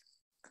patterns.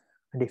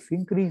 And if you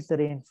increase the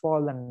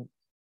rainfall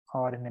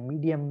or in a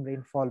medium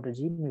rainfall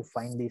regime, you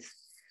find these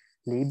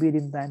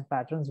labyrinthine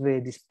patterns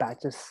where these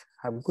patches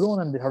have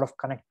grown and they sort of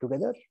connect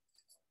together.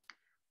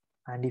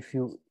 And if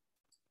you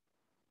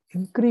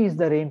increase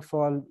the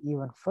rainfall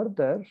even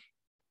further,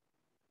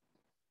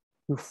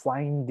 you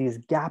find these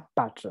gap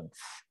patterns.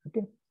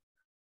 Okay,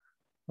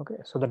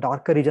 so the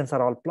darker regions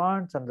are all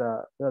plants, and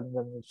the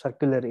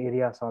circular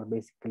areas are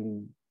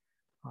basically,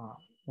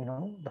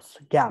 the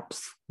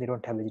gaps. They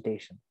don't have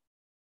vegetation.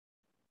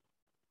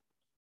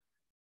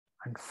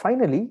 And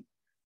finally,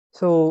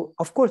 so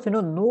of course,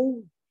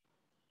 so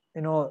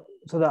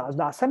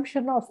the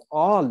assumption of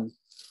all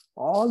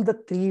the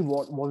three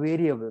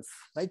variables,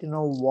 right?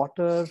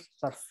 Water,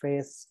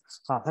 surface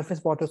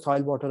water,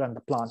 soil water, and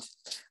the plants,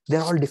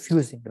 they're all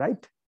diffusing,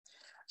 right?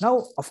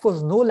 Now, of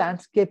course, no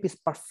landscape is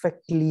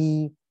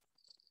perfectly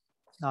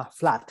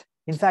flat.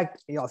 In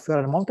fact, if you're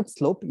on a mountain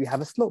slope, you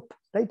have a slope,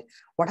 right?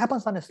 What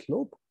happens on a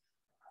slope?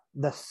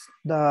 The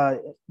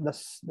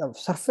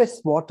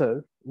surface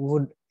water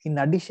would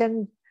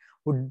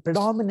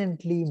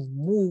predominantly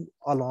move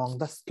along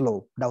the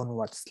slope,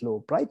 downward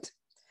slope, right?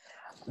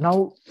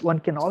 Now, one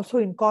can also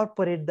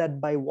incorporate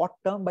that by what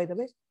term, by the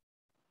way?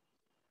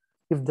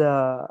 If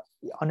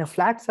on a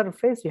flat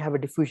surface, you have a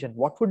diffusion,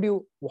 how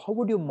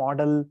would you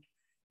model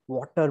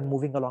water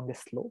moving along a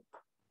slope?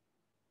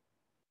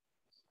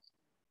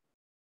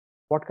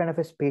 What kind of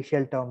a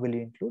spatial term will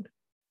you include?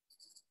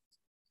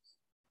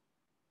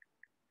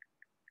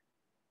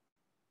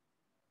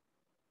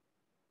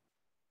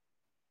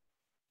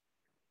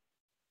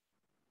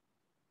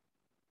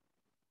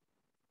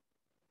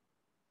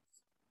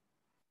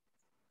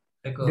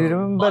 Like do you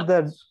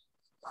remember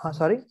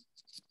sorry?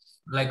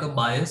 Like a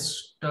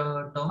biased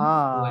term?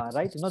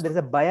 Right. There's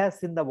a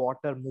bias in the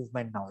water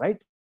movement now,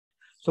 right?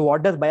 So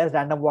what does biased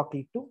random walk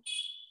lead to?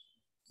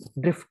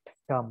 Drift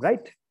term,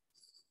 right?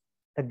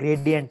 The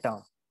gradient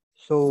term.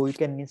 So you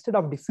can, instead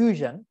of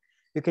diffusion,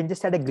 you can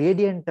just add a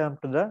gradient term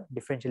to the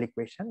differential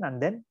equation,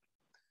 and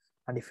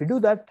if you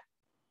do that,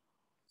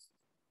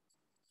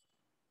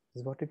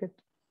 this is what you get.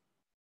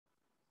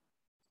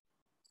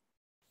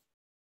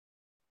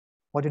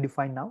 What did you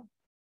find now?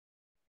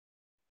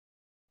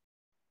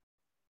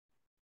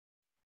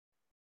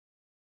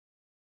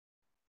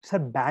 It's a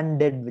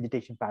banded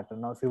vegetation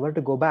pattern. Now, if you were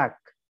to go back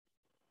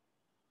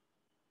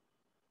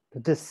to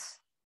this,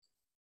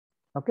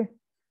 okay,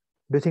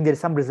 do you think there is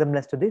some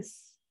resemblance to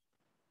this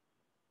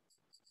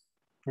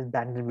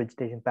banded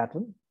vegetation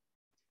pattern?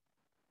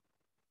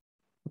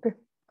 Okay,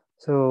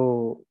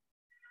 so,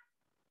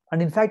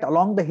 and in fact,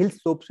 along the hill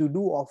slopes, you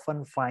do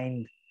often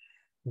find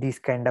these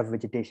kind of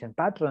vegetation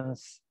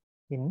patterns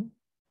in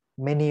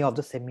many of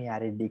the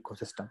semi-arid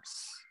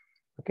ecosystems.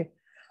 Okay,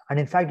 and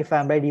in fact, if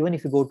I'm right, even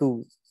if you go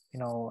to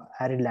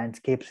arid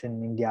landscapes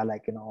in India,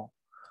 like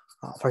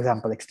for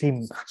example,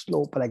 extreme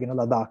slope like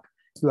Ladakh,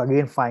 you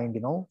again find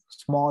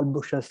small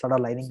bushes that are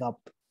lining up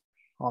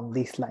on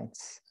these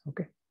lines.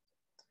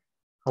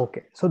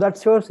 Okay, so that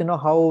shows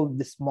how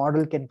this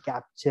model can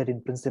capture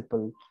in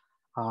principle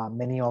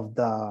many of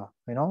the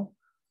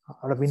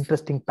lot of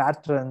interesting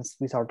patterns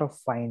we sort of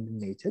find in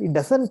nature. It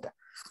doesn't,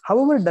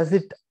 however, does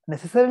it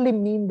necessarily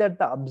mean that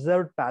the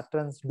observed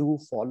patterns do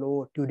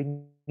follow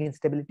Turing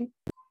instability?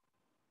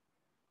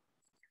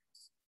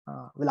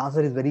 Well,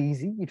 answer is very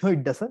easy.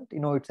 It doesn't.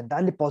 It's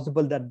entirely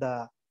possible that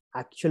the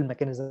actual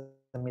mechanism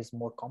is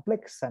more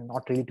complex and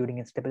not really Turing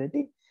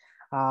instability,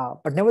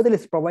 but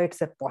nevertheless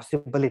provides a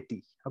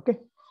possibility. Okay,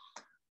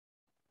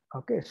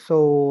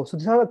 so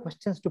these are the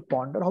questions to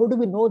ponder. How do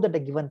we know that a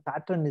given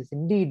pattern is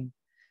indeed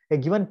a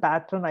given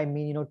pattern? I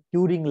mean,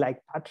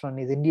 Turing-like pattern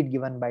is indeed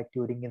given by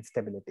Turing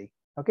instability.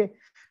 Okay,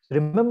 so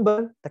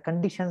remember the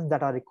conditions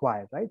that are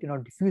required, right?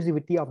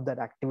 Diffusivity of that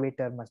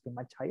activator must be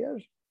much higher,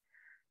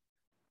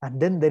 and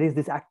then there is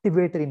this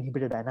activator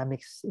inhibitor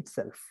dynamics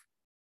itself.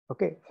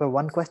 Okay, so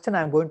one question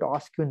I'm going to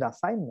ask you in the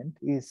assignment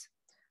is,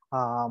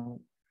 are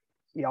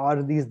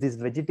this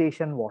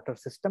vegetation water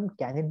system,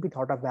 can it be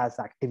thought of as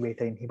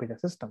activator inhibitor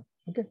system?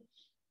 Okay,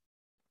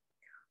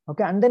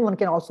 Okay, and then one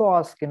can also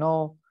ask,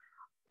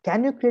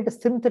 can you create a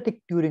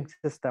synthetic Turing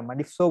system?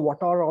 And if so,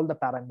 what are all the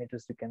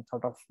parameters you can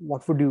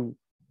what would you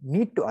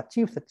need to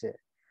achieve such a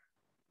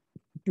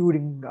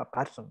Turing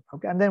pattern?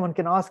 Okay, and then one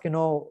can ask,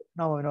 now,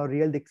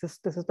 real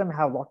existing system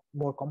have a lot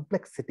more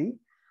complexity.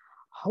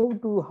 How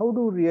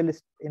do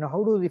realist,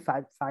 how do the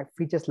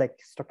features like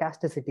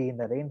stochasticity in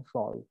the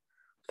rainfall,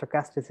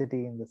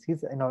 stochasticity in the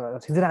season,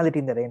 seasonality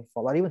in the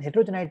rainfall, or even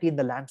heterogeneity in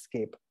the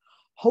landscape,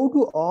 how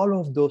do all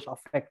of those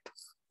affect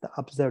the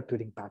observed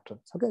Turing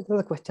patterns? Okay, those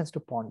are questions to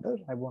ponder.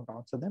 I won't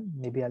answer them.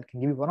 Maybe I can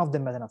give you one of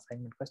them as an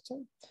assignment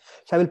question.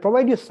 So I will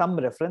provide you some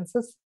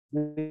references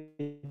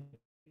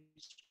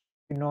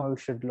you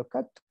should look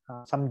at,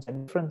 some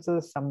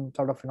references, some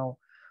sort of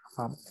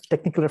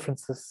technical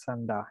references,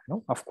 and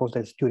of course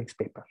there's Turing's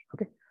paper.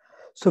 Okay,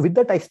 so with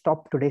that I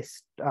stop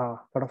today's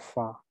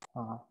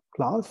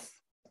class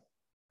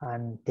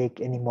and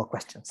take any more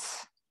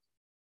questions.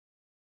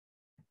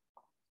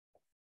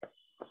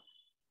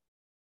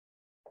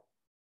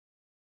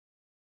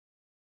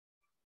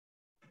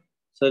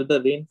 Sir,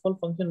 the rainfall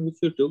function which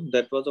you took,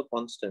 that was a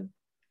constant.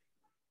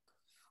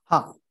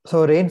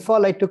 So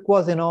rainfall I took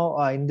was,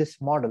 in this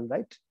model,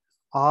 right?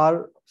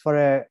 R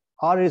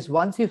is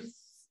once you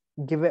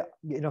give a,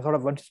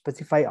 once you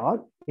specify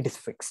R, it is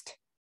fixed.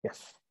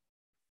 Yes.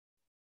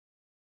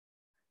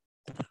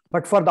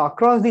 But for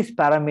across these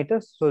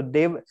parameters,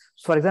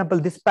 for example,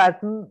 this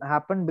pattern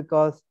happened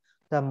because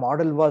the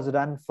model was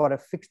run for a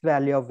fixed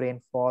value of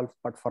rainfall,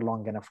 but for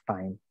long enough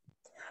time.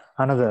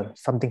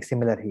 Something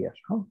similar here.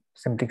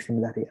 Something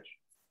similar here.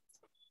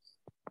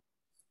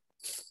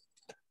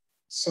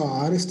 So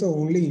R is the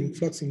only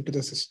influx into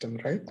the system,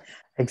 right?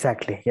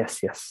 Exactly.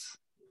 Yes. Yes.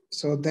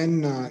 So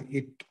then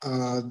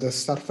the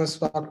surface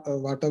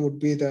water would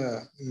be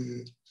the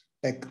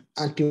like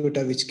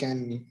activator which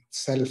can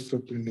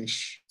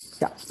self-replenish.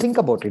 Yeah. Think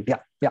about it.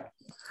 Yeah.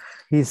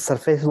 Is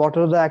surface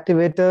water the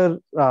activator?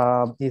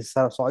 Is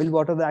soil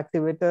water the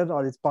activator,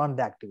 or is pond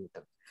the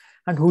activator?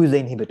 And who is the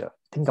inhibitor?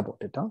 Think about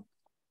it.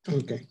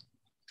 Okay.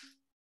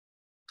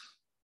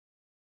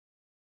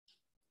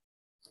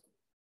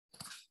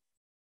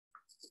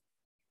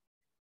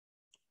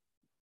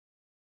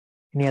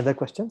 Any other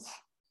questions?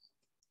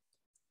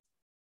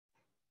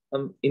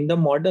 In the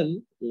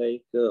model,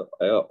 like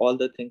all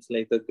the things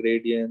like the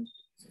gradient,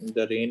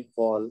 the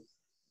rainfall,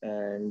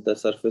 and the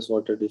surface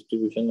water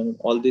distribution, and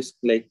all this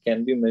like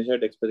can be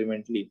measured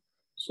experimentally.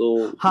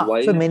 So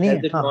why has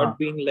it not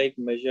been like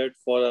measured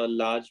for a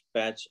large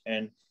patch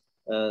and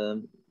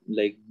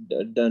like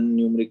done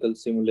numerical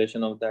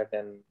simulation of that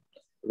and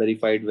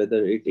verified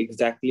whether it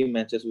exactly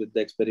matches with the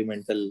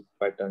experimental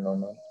pattern or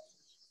not?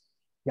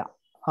 Yeah.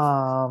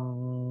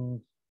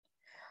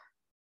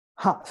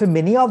 So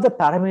many of the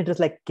parameters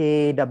like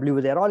K, W,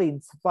 they're all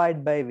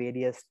inspired by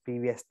various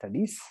previous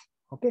studies.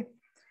 Okay.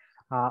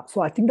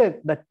 So I think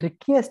that the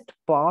trickiest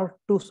part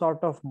to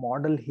sort of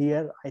model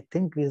here, I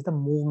think, is the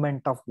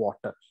movement of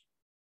water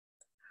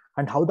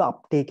and how the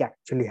uptake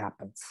actually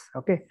happens.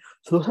 Okay.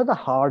 So those are the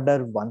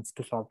harder ones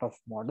to sort of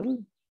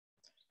model.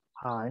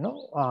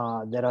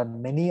 There are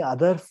many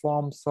other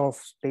forms of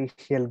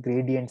spatial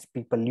gradients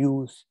people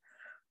use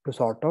to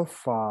sort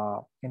of,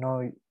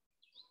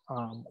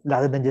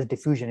 rather than just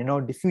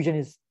diffusion. Diffusion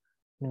is,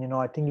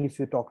 I think if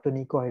you talk to an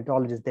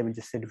eco-hydrologist, they will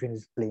just say diffusion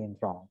is plain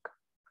wrong.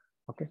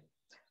 Okay.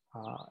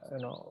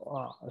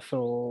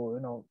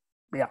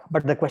 Yeah.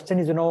 But the question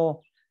is,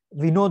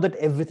 we know that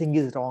everything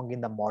is wrong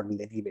in the model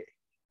anyway.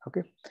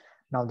 Okay.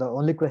 Now the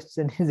only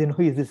question is,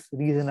 is this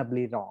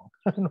reasonably wrong?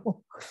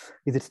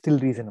 Is it still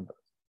reasonable?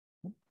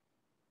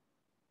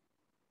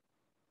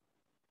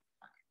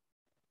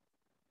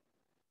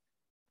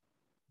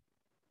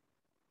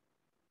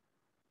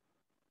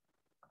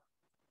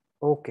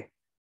 Okay,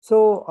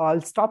 so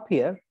I'll stop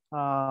here. So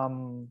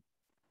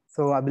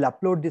I will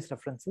upload these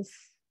references.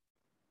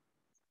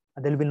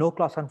 There will be no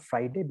class on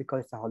Friday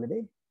because it's a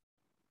holiday.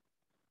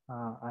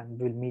 And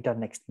we'll meet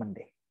on next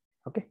Monday.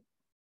 Okay.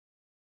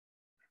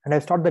 And I'll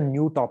start the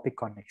new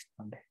topic on next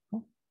Monday.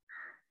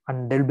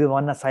 And there will be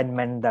one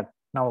assignment that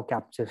now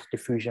captures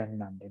diffusion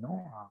and,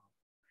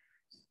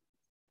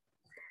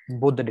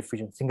 both the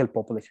diffusion, single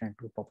population and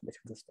two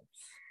population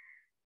systems.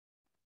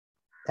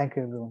 Thank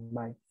you, everyone.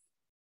 Bye.